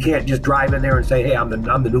you can't just drive in there and say, hey, I'm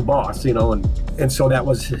the new boss, and so that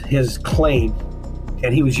was his claim.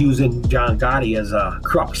 And he was using John Gotti as a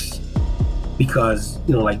crux because,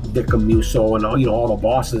 like Vic Amuso and all the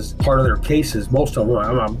bosses, part of their cases, most of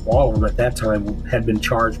them, all of them at that time had been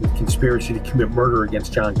charged with conspiracy to commit murder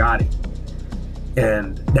against John Gotti.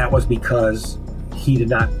 And that was because he did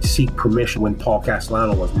not seek permission when Paul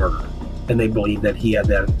Castellano was murdered. And they believed that he had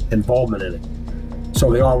that involvement in it.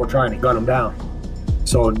 So they all were trying to gun him down.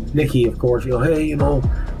 So Nicky, of course, hey,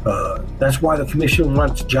 that's why the commission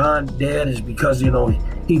wants John dead, is because,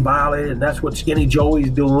 he violated, and that's what Skinny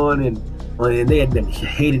Joey's doing. And they had been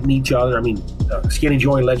hating each other. I mean, Skinny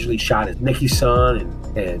Joey allegedly shot at Nicky's son,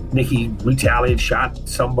 and Nicky retaliated, shot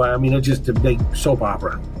somebody. I mean, it's just a big soap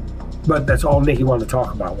opera. But that's all Nicky wanted to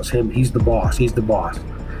talk about was him. He's the boss.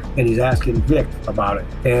 And he's asking Vic about it.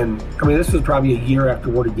 And, this was probably a year after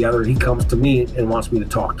we're together. He comes to me and wants me to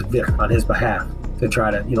talk to Vic on his behalf to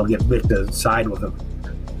try to, get Vic to side with him.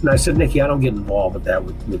 And I said, Nicky, I don't get involved with that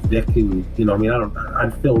with Vic. I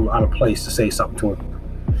feel out of place to say something to him.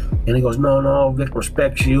 And he goes, no, Vic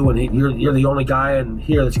respects you, and you're the only guy in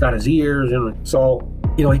here that's got his ears. And so,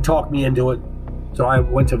 he talked me into it. So I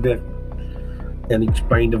went to Vic and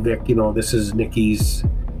explained to Vic, this is Nicky's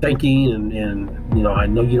thinking, and I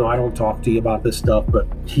know, I don't talk to you about this stuff, but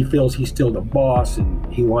he feels he's still the boss,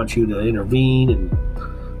 and he wants you to intervene, and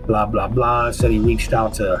blah, blah, blah. Said he reached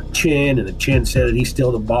out to Chin, and the Chin said that he's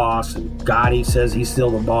still the boss, and Gotti says he's still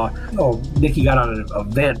the boss. Nicky got on an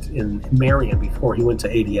event in Marion before he went to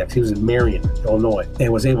ADX. He was in Marion, Illinois,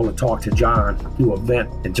 and was able to talk to John through an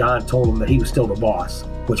event, and John told him that he was still the boss,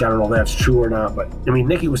 which I don't know if that's true or not, but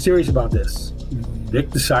Nicky was serious about this. Vic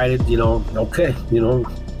decided, okay,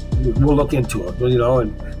 we'll look into it,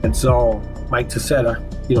 and so Mike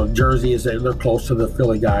Tassetta, Jersey they're close to the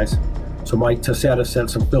Philly guys. So Mike Tassetta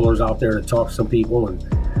sent some fillers out there to talk to some people, and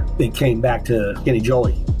they came back to Skinny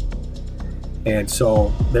Joey. And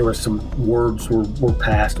so there were some words were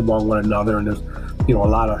passed among one another, and there's, a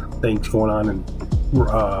lot of things going on. And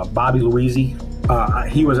Bobby Luisi,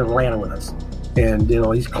 he was in Atlanta with us. And,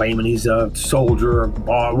 he's claiming he's a soldier or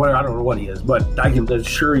whatever, I don't know what he is. But I can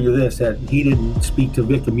assure you this, that he didn't speak to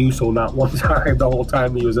Vic Amuso not one time the whole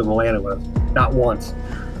time he was in Atlanta with us. Not once.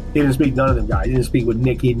 He didn't speak none of them guys. He didn't speak with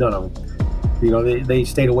Nicky, none of them. They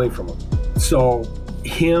stayed away from him. So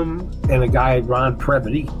him and a guy, Ron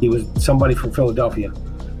Previty, he was somebody from Philadelphia.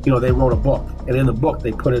 They wrote a book. And in the book,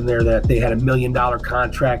 they put in there that they had $1 million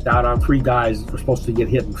contract out on 3 guys that were supposed to get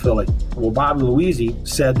hit in Philly. Well, Bobby Luisi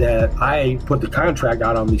said that I put the contract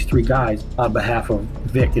out on these 3 guys on behalf of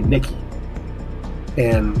Vic and Nicky.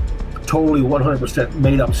 And totally 100%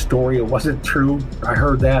 made up story. It wasn't true. I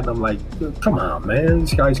heard that and I'm like, come on, man,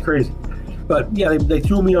 this guy's crazy. But yeah, they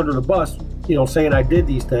threw me under the bus, saying I did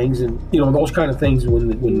these things, and those kind of things.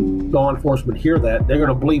 When law enforcement hear that, they're going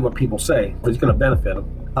to believe what people say. It's going to benefit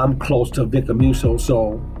them. I'm close to Vic Amuso,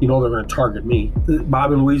 so they're going to target me.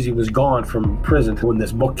 Bobby Louise was gone from prison when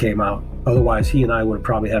this book came out. Otherwise, he and I would have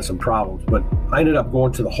probably had some problems. But I ended up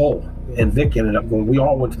going to the hole, and Vic ended up going. We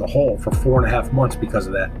all went to the hole for 4.5 months because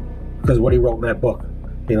of that, because of what he wrote in that book,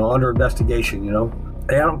 under investigation,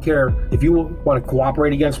 Hey, I don't care if you want to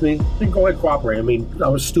cooperate against me, then go ahead and cooperate. I mean, I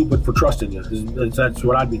was stupid for trusting you. That's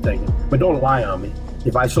what I'd be thinking. But don't lie on me.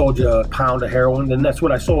 If I sold you a pound of heroin, then that's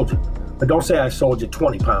what I sold you. But don't say I sold you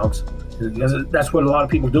 20 pounds. That's what a lot of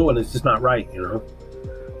people do, and it's just not right,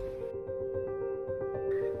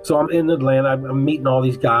 So I'm in Atlanta. I'm meeting all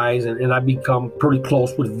these guys, and I become pretty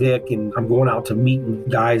close with Vic, and I'm going out to meeting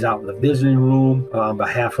guys out in the visiting room on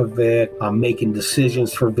behalf of Vic. I'm making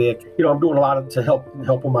decisions for Vic. I'm doing a lot to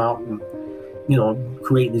help him out, and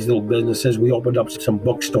creating these little businesses. We opened up some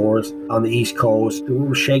bookstores on the East Coast. We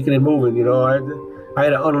were shaking and moving. I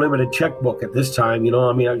had an unlimited checkbook at this time.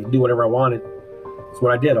 I could do whatever I wanted. That's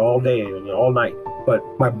what I did all day, all night. But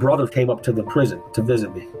my brother came up to the prison to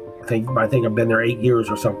visit me. I think I've been there 8 years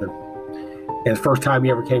or something. And it's the first time he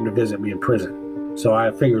ever came to visit me in prison. So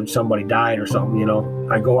I figured somebody died or something,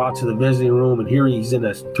 I go out to the visiting room, and here he's in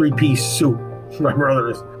a 3-piece suit. My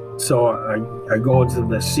brother is. So I go into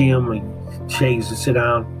to see him, and shakes to sit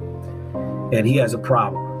down, and he has a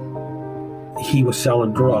problem. He was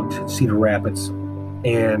selling drugs in Cedar Rapids,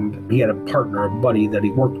 and he had a partner, a buddy that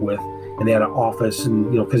he worked with, and they had an office,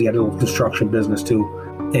 and because he had a little construction business too.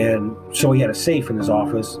 And so he had a safe in his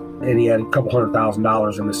office, and he had a couple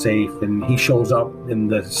 $100,000 in the safe, and he shows up and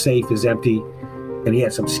the safe is empty, and he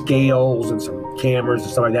had some scales and some cameras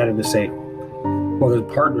and stuff like that in the safe. Well, his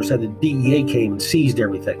partner said the DEA came and seized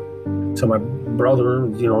everything. So my brother,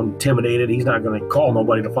 intimidated, he's not going to call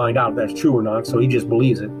nobody to find out if that's true or not, so he just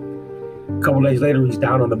believes it. A couple days later, he's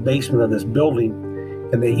down in the basement of this building,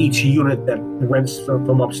 and each unit that rents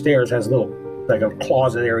from upstairs has like a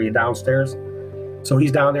closet area downstairs. So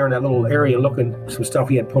he's down there in that little area looking at some stuff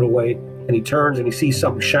he had put away, and he turns and he sees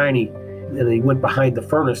something shiny, and he went behind the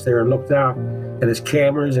furnace there and looked down, and his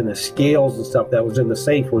cameras and his scales and stuff that was in the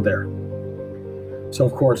safe were there. So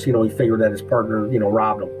of course, he figured that his partner,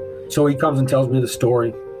 robbed him. So he comes and tells me the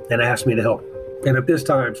story and asks me to help. And at this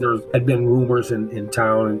time, there had been rumors in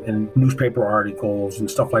town and newspaper articles and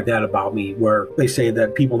stuff like that about me, where they say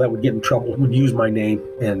that people that would get in trouble would use my name,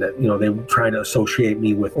 and that, they would try to associate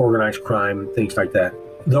me with organized crime and things like that.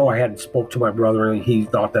 Though I hadn't spoke to my brother, and he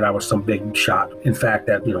thought that I was some big shot. In fact,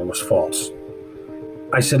 that, was false.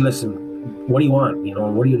 I said, listen, what do you want?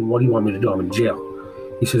 What do you want me to do? I'm in jail.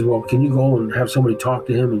 He says, well, can you go and have somebody talk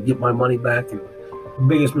to him and get my money back? And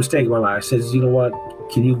biggest mistake of my life. I says, you know what?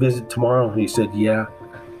 Can you visit tomorrow? And he said, yeah.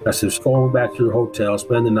 I said, go back to your hotel,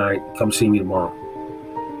 spend the night, come see me tomorrow.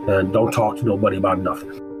 And don't talk to nobody about nothing.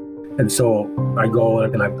 And so I go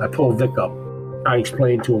and I pull Vic up. I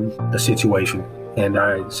explained to him the situation. And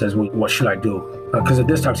I says, well, what should I do? Because at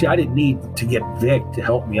this time, I didn't need to get Vic to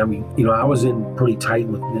help me. I mean, I was in pretty tight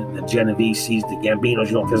with the Genoveses, the Gambinos,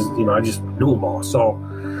 because, I just knew them all. So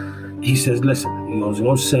he says, listen, he goes,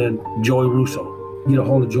 go send Joey Russo. Get a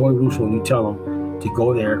hold of Joey Russo and you tell him to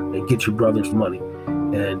go there and get your brother's money,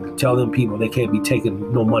 and tell them people they can't be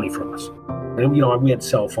taking no money from us. And we had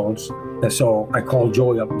cell phones, and so I called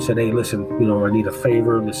Joey up and said, hey, listen, I need a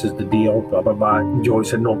favor. This is the deal. Blah blah blah. And Joey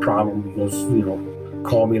said, no problem. He goes,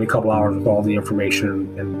 call me in a couple hours with all the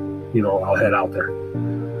information, and I'll head out there.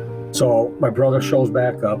 So my brother shows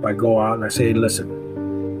back up. I go out and I say, hey,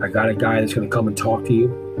 listen, I got a guy that's going to come and talk to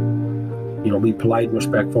you. Be polite and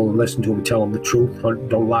respectful and listen to him and tell him the truth.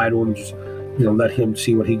 Don't lie to him. Just, let him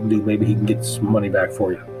see what he can do. Maybe he can get some money back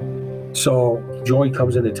for you. So Joey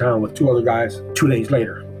comes into town with 2 other guys 2 days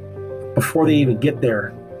later. Before they even get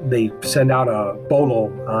there, they send out a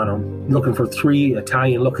bolo on them, looking for 3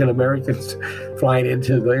 Italian-looking Americans flying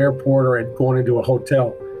into the airport or going into a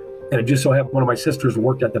hotel. And it just so happened one of my sisters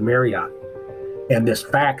worked at the Marriott. And this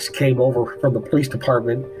fax came over from the police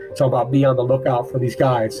department. So about be on the lookout for these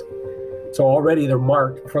guys. So already they're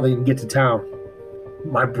marked before they even get to town.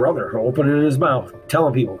 My brother opening his mouth,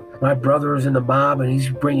 telling people, my brother is in the mob and he's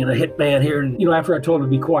bringing a hitman here. And, after I told him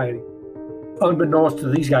to be quiet, unbeknownst to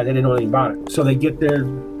these guys, they didn't know anything about it. So they get there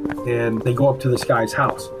and they go up to this guy's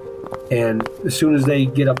house. And as soon as they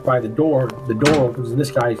get up by the door opens and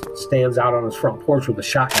this guy stands out on his front porch with a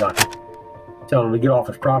shotgun, telling him to get off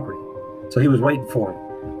his property. So he was waiting for him.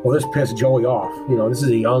 Well, this pissed Joey off. This is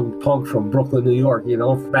a young punk from Brooklyn, New York,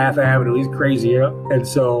 Bath Avenue. He's crazy, And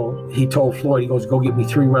so he told Floyd, he goes, go get me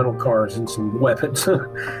 3 rental cars and some weapons.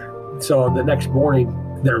 So the next morning,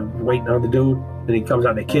 they're waiting on the dude, and he comes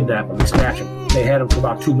out, they kidnap him, they snatch him. They had him for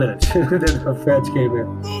about 2 minutes. Then the feds came in,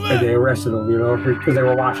 and they arrested him, because they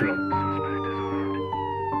were watching him.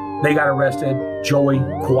 They got arrested. Joey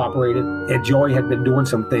cooperated. And Joey had been doing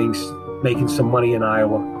some things, making some money in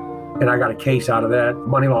Iowa. And I got a case out of that,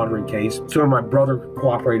 money laundering case. So my brother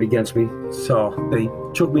cooperated against me. So they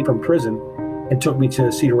took me from prison and took me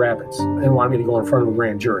to Cedar Rapids and wanted me to go in front of a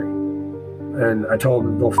grand jury. And I told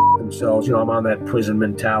them to go f themselves. I'm on that prison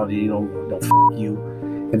mentality, they'll f you.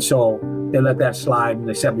 And so they let that slide and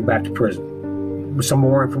they sent me back to prison. Some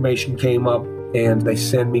more information came up and they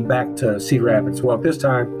send me back to Cedar Rapids. Well, at this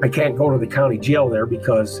time, I can't go to the county jail there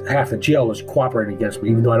because half the jail is cooperating against me,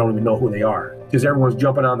 even though I don't even know who they are, because everyone's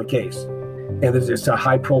jumping on the case. And it's a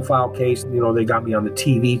high-profile case. They got me on the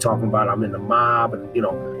TV talking about I'm in the mob, and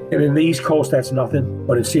And in the East Coast, that's nothing.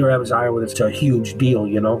 But in Cedar Rapids, Iowa, it's a huge deal,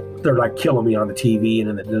 They're like killing me on the TV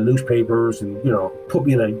and in the newspapers and, put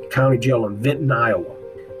me in a county jail in Vinton, Iowa.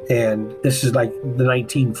 And this is like the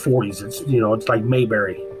 1940s. It's, it's like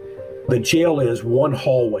Mayberry. The jail is one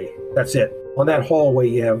hallway. That's it. On that hallway,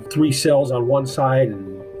 you have 3 cells on one side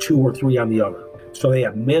and 2 or 3 on the other. So they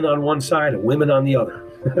have men on one side and women on the other.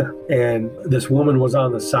 And this woman was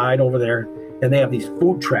on the side over there. And they have these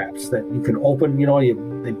food traps that you can open,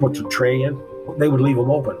 they put your tray in. They would leave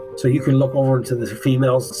them open. So you can look over into the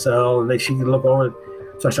female's cell and she can look over.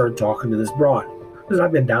 So I started talking to this broad. Because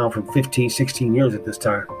I've been down for 15, 16 years at this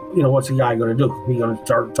time. What's a guy going to do? He's going to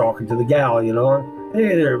start talking to the gal,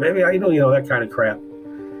 Hey there, baby, how you doing? That kind of crap.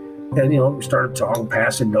 And, we started talking,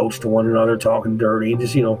 passing notes to one another, talking dirty, and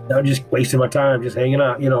just, I'm just wasting my time, just hanging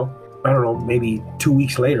out, I don't know, maybe 2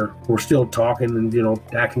 weeks later, we're still talking and,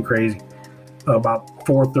 acting crazy. About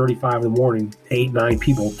 4:35 in the morning, 8, 9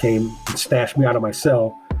 people came and snatched me out of my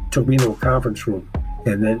cell, took me into a conference room.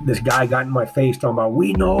 And then this guy got in my face talking about,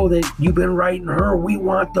 we know that you've been writing her. We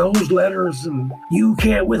want those letters and you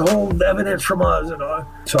can't withhold evidence from us. And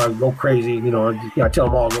so I go crazy, I tell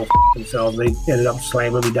them all to go themselves. They ended up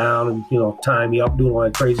slamming me down and, tying me up, doing all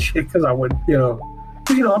that crazy shit because I went, because,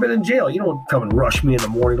 I've been in jail. You don't come and rush me in the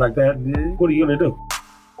morning like that. What are you going to do?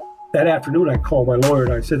 That afternoon, I called my lawyer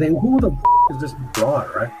and I said, hey, who the is this broad,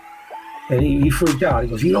 right? And he freaked out. He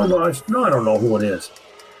goes, you don't know? No, I don't know who it is.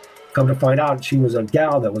 Come to find out, she was a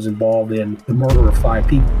gal that was involved in the murder of 5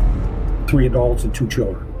 people, 3 adults and 2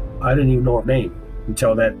 children. I didn't even know her name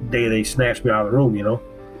until that day they snatched me out of the room,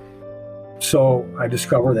 So I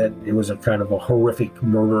discovered that it was a kind of a horrific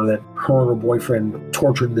murder, that her and her boyfriend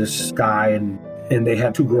tortured this guy, and they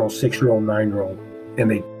had 2 girls, 6-year-old, 9-year-old, and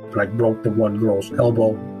they broke the one girl's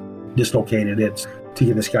elbow, dislocated it to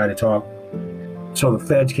get this guy to talk. So the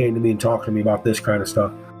feds came to me and talked to me about this kind of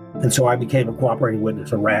stuff. And so I became a cooperating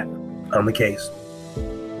witness, a rat, on the case.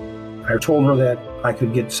 I told her that I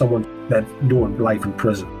could get someone that's doing life in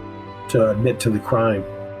prison to admit to the crime,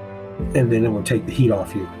 and then it would take the heat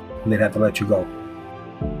off you, and they'd have to let you go.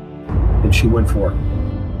 And she went for it.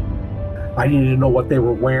 I needed to know what they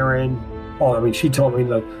were wearing. She told me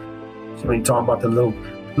talking about the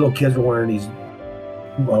little kids were wearing these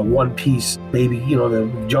one-piece baby,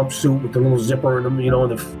 the jumpsuit with the little zipper in them,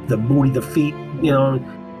 and the booty, the feet,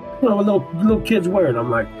 little kids wearing.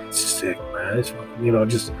 I'm like, sick, man. It's,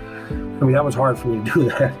 that was hard for me to do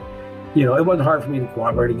that. It wasn't hard for me to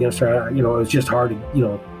cooperate against her. It was just hard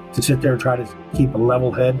to sit there and try to keep a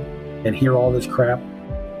level head and hear all this crap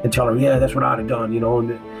and tell her, yeah, that's what I'd have done,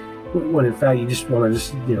 and when in fact you just want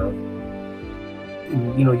to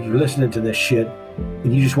you're listening to this shit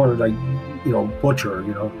and you just want to butcher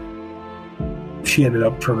her, She ended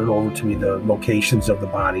up turning over to me the locations of the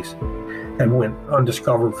bodies and went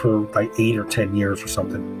undiscovered for 8 or 10 years or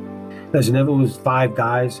something. Listen, if it was 5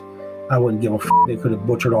 guys, I wouldn't give a f***. They could have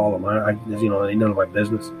butchered all of them. Ain't none of my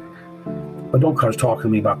business. But don't come talking to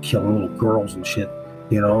me about killing little girls and shit,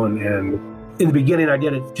 and in the beginning I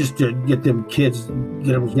did it just to get them kids,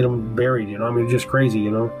 get them buried, just crazy,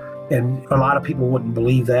 And a lot of people wouldn't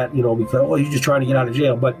believe that, because, you're just trying to get out of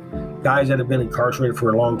jail. But guys that have been incarcerated for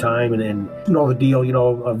a long time and know the deal,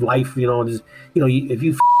 of life, if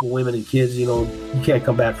you f*** with women and kids, you can't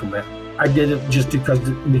come back from that. I did it just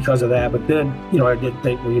because of that. But then, I did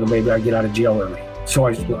think, maybe I'd get out of jail early. So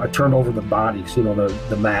I turned over the bodies,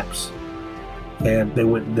 the maps. And they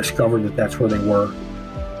went and discovered that that's where they were.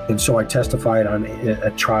 And so I testified on a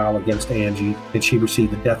trial against Angie, and she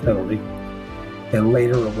received the death penalty. And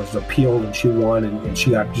later it was appealed and she won, and she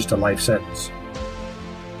got just a life sentence.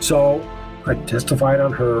 So I testified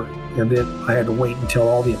on her, and then I had to wait until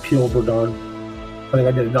all the appeals were done. I think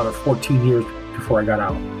I did another 14 years before I got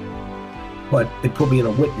out. But they put me in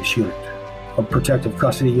a witness unit, a protective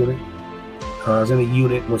custody unit. I was in a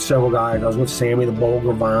unit with several guys. I was with Sammy the Bull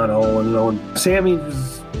Gravano, and Sammy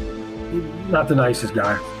was not the nicest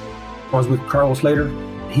guy. I was with Carlos Slater.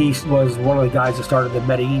 He was one of the guys that started the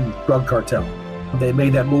Medellin drug cartel. They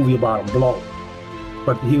made that movie about him, Blow.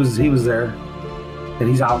 But he was there, and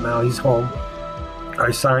he's out now. He's home.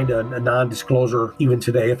 I signed a non-disclosure. Even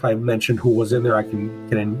today, if I mention who was in there, I can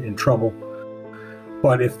get in trouble.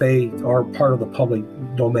 But if they are part of the public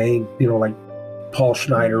domain, like Paul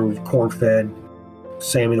Schneider, who's corn-fed,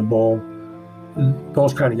 Sammy the Bull,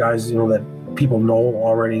 those kind of guys, that people know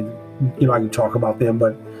already, I can talk about them.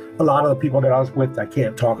 But a lot of the people that I was with, I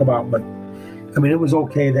can't talk about. But, it was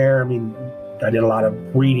okay there. I did a lot of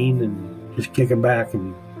reading and just kicking back,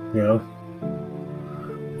 and,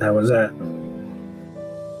 that was that.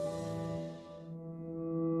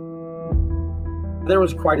 There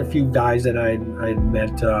was quite a few guys that I had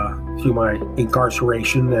met through my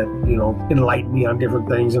incarceration that, enlightened me on different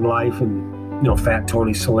things in life. And, Fat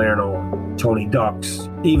Tony Salerno, Tony Ducks,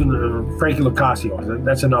 even Frankie Lucasio.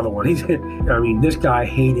 That's another one. This guy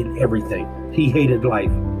hated everything. He hated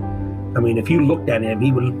life. If you looked at him,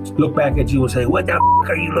 he would look back at you and say, "What the f***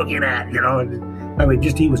 are you looking at?"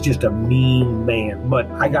 He was just a mean man.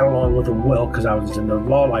 But I got along with him well because I was in the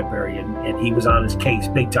law library, and he was on his case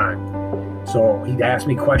big time. So he'd ask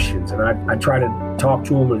me questions, and I try to talk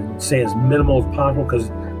to him and say as minimal as possible,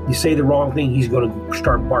 because you say the wrong thing, he's going to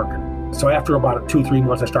start barking. So after about 2-3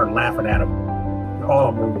 months, I started laughing at him. All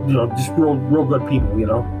of them were, just real good people,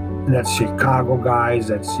 And that's Chicago guys,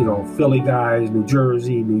 that's, Philly guys, New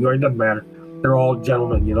Jersey, New York, it doesn't matter. They're all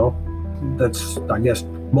gentlemen, That's, I guess,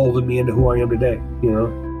 molded me into who I am today,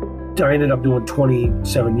 I ended up doing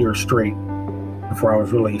 27 years straight before I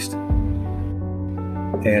was released,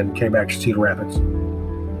 and came back to Cedar Rapids.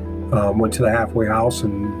 Went to the halfway house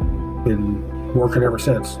and been working ever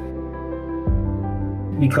since.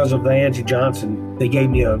 Because of the Angie Johnson, they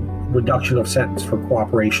gave me a reduction of sentence for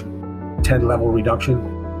cooperation, 10-level reduction.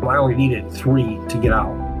 I only needed 3 to get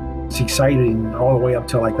out. It's exciting all the way up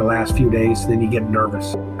to the last few days, then you get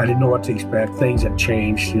nervous. I didn't know what to expect. Things had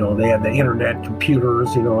changed. They had the internet,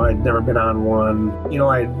 computers, I'd never been on one.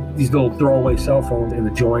 I had these little throwaway cell phones in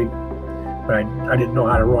the joint. But I didn't know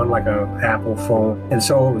how to run like a Apple phone. And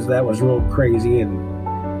so that was real crazy.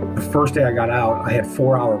 And the first day I got out, I had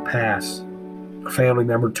 4-hour pass. A family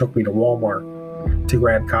member took me to Walmart to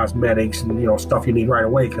grab cosmetics and, stuff you need right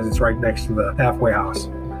away because it's right next to the halfway house.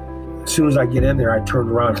 As soon as I get in there, I turned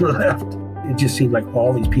around and left. It just seemed like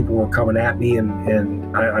all these people were coming at me,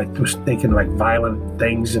 and I was thinking violent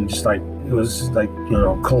things, and just it was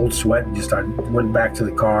cold sweat, and just I went back to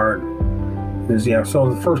the car. And so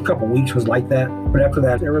the first couple of weeks was like that, but after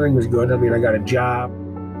that, everything was good. I got a job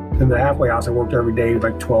in the halfway house. I worked every day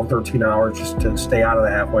 12, 13 hours just to stay out of the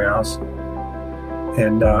halfway house,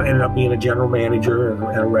 and ended up being a general manager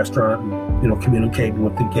at a restaurant, and communicating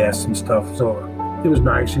with the guests and stuff. So it was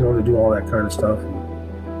nice, to do all that kind of stuff.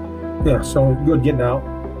 Yeah, so good getting out.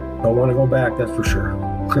 Don't want to go back, that's for sure.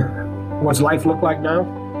 What's life look like now?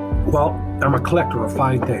 Well, I'm a collector of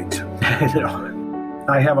fine things.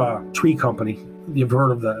 I have a tree company. You've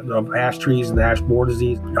heard of ash trees and the ash borer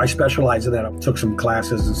disease. I specialize in that. I took some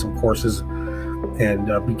classes and some courses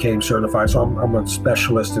and became certified. So I'm a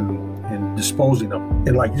specialist in disposing of them.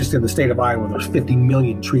 And just in the state of Iowa, there's 50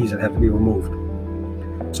 million trees that have to be removed.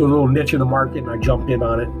 So a little niche in the market, and I jumped in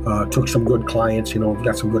on it. Took some good clients,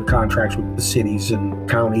 got some good contracts with the cities and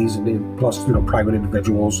counties, and plus, private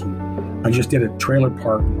individuals. And I just did a trailer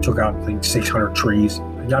park and took out 600 trees.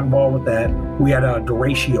 I got involved with that. We had a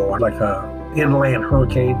derecho, a inland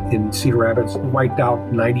hurricane in Cedar Rapids, wiped out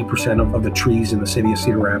 90% of the trees in the city of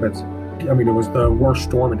Cedar Rapids. It was the worst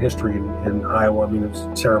storm in history in Iowa. It was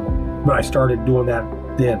terrible. But I started doing that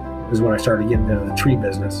then, is when I started getting into the tree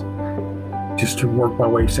business. Just to work my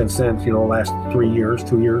way since then, last 2 years.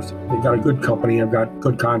 I've got a good company. I've got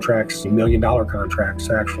good contracts, $1 million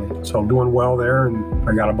contracts, actually. So I'm doing well there, and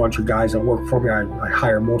I got a bunch of guys that work for me. I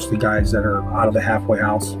hire mostly guys that are out of the halfway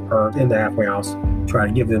house or in the halfway house, try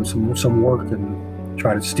to give them some work and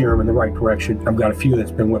try to steer them in the right direction. I've got a few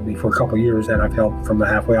that's been with me for a couple of years that I've helped from the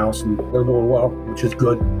halfway house, and they're doing well, which is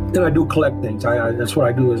good. Then I do collect things. That's what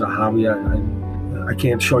I do as a hobby. I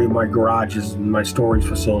can't show you my garages and my storage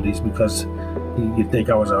facilities because you'd think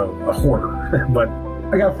I was a hoarder. But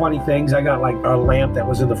I got funny things. I got a lamp that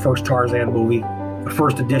was in the first Tarzan movie, the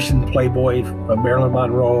first edition Playboy of Marilyn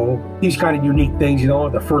Monroe. These kind of unique things,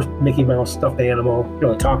 the first Mickey Mouse stuffed animal,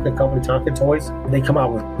 the Tonka company, Tonka Toys. They come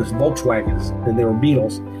out with this Volkswagens, and they were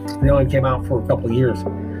Beetles. They only came out for a couple of years.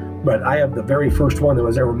 But I have the very first one that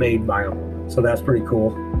was ever made by them. So that's pretty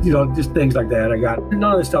cool. Just things like that. I got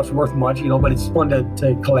none of this stuff's worth much, but it's fun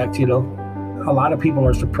to collect, A lot of people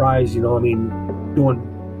are surprised,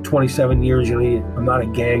 doing 27 years, I'm not a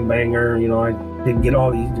gangbanger, I didn't get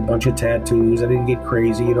a bunch of tattoos. I didn't get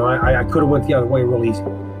crazy, I could have went the other way real easy.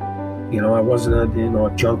 I wasn't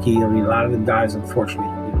a junkie. I mean, a lot of the guys, unfortunately,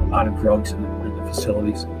 a lot of drugs in the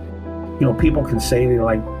facilities. People can say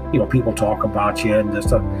people talk about you and just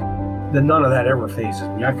then none of that ever phases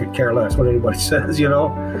me. I could care less what anybody says.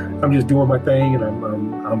 I'm just doing my thing, and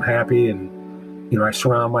I'm happy, and I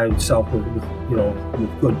surround myself with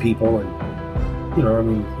good people,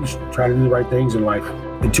 and just try to do the right things in life.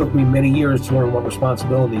 It took me many years to learn what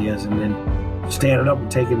responsibility is, and then standing up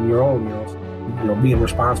and taking your own, being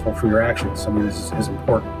responsible for your actions. I mean, this is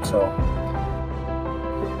important. So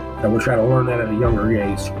I wish I'd have learned that at a younger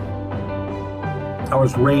age. I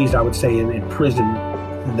was raised, I would say, in prison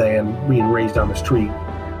than being raised on the street.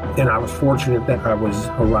 And I was fortunate that I was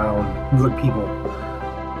around good people.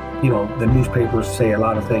 The newspapers say a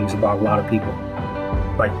lot of things about a lot of people,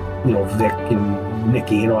 like, Vic and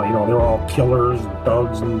Nicky, they're all killers and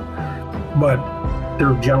thugs, but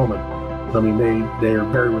they're gentlemen. I mean, they're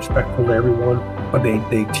very respectful to everyone, but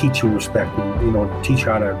they teach you respect and, teach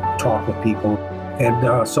how to talk with people.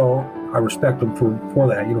 And so I respect them for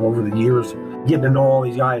that, over the years, getting to know all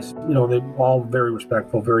these guys, they're all very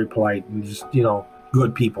respectful, very polite, and just,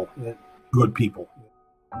 good people. Good people.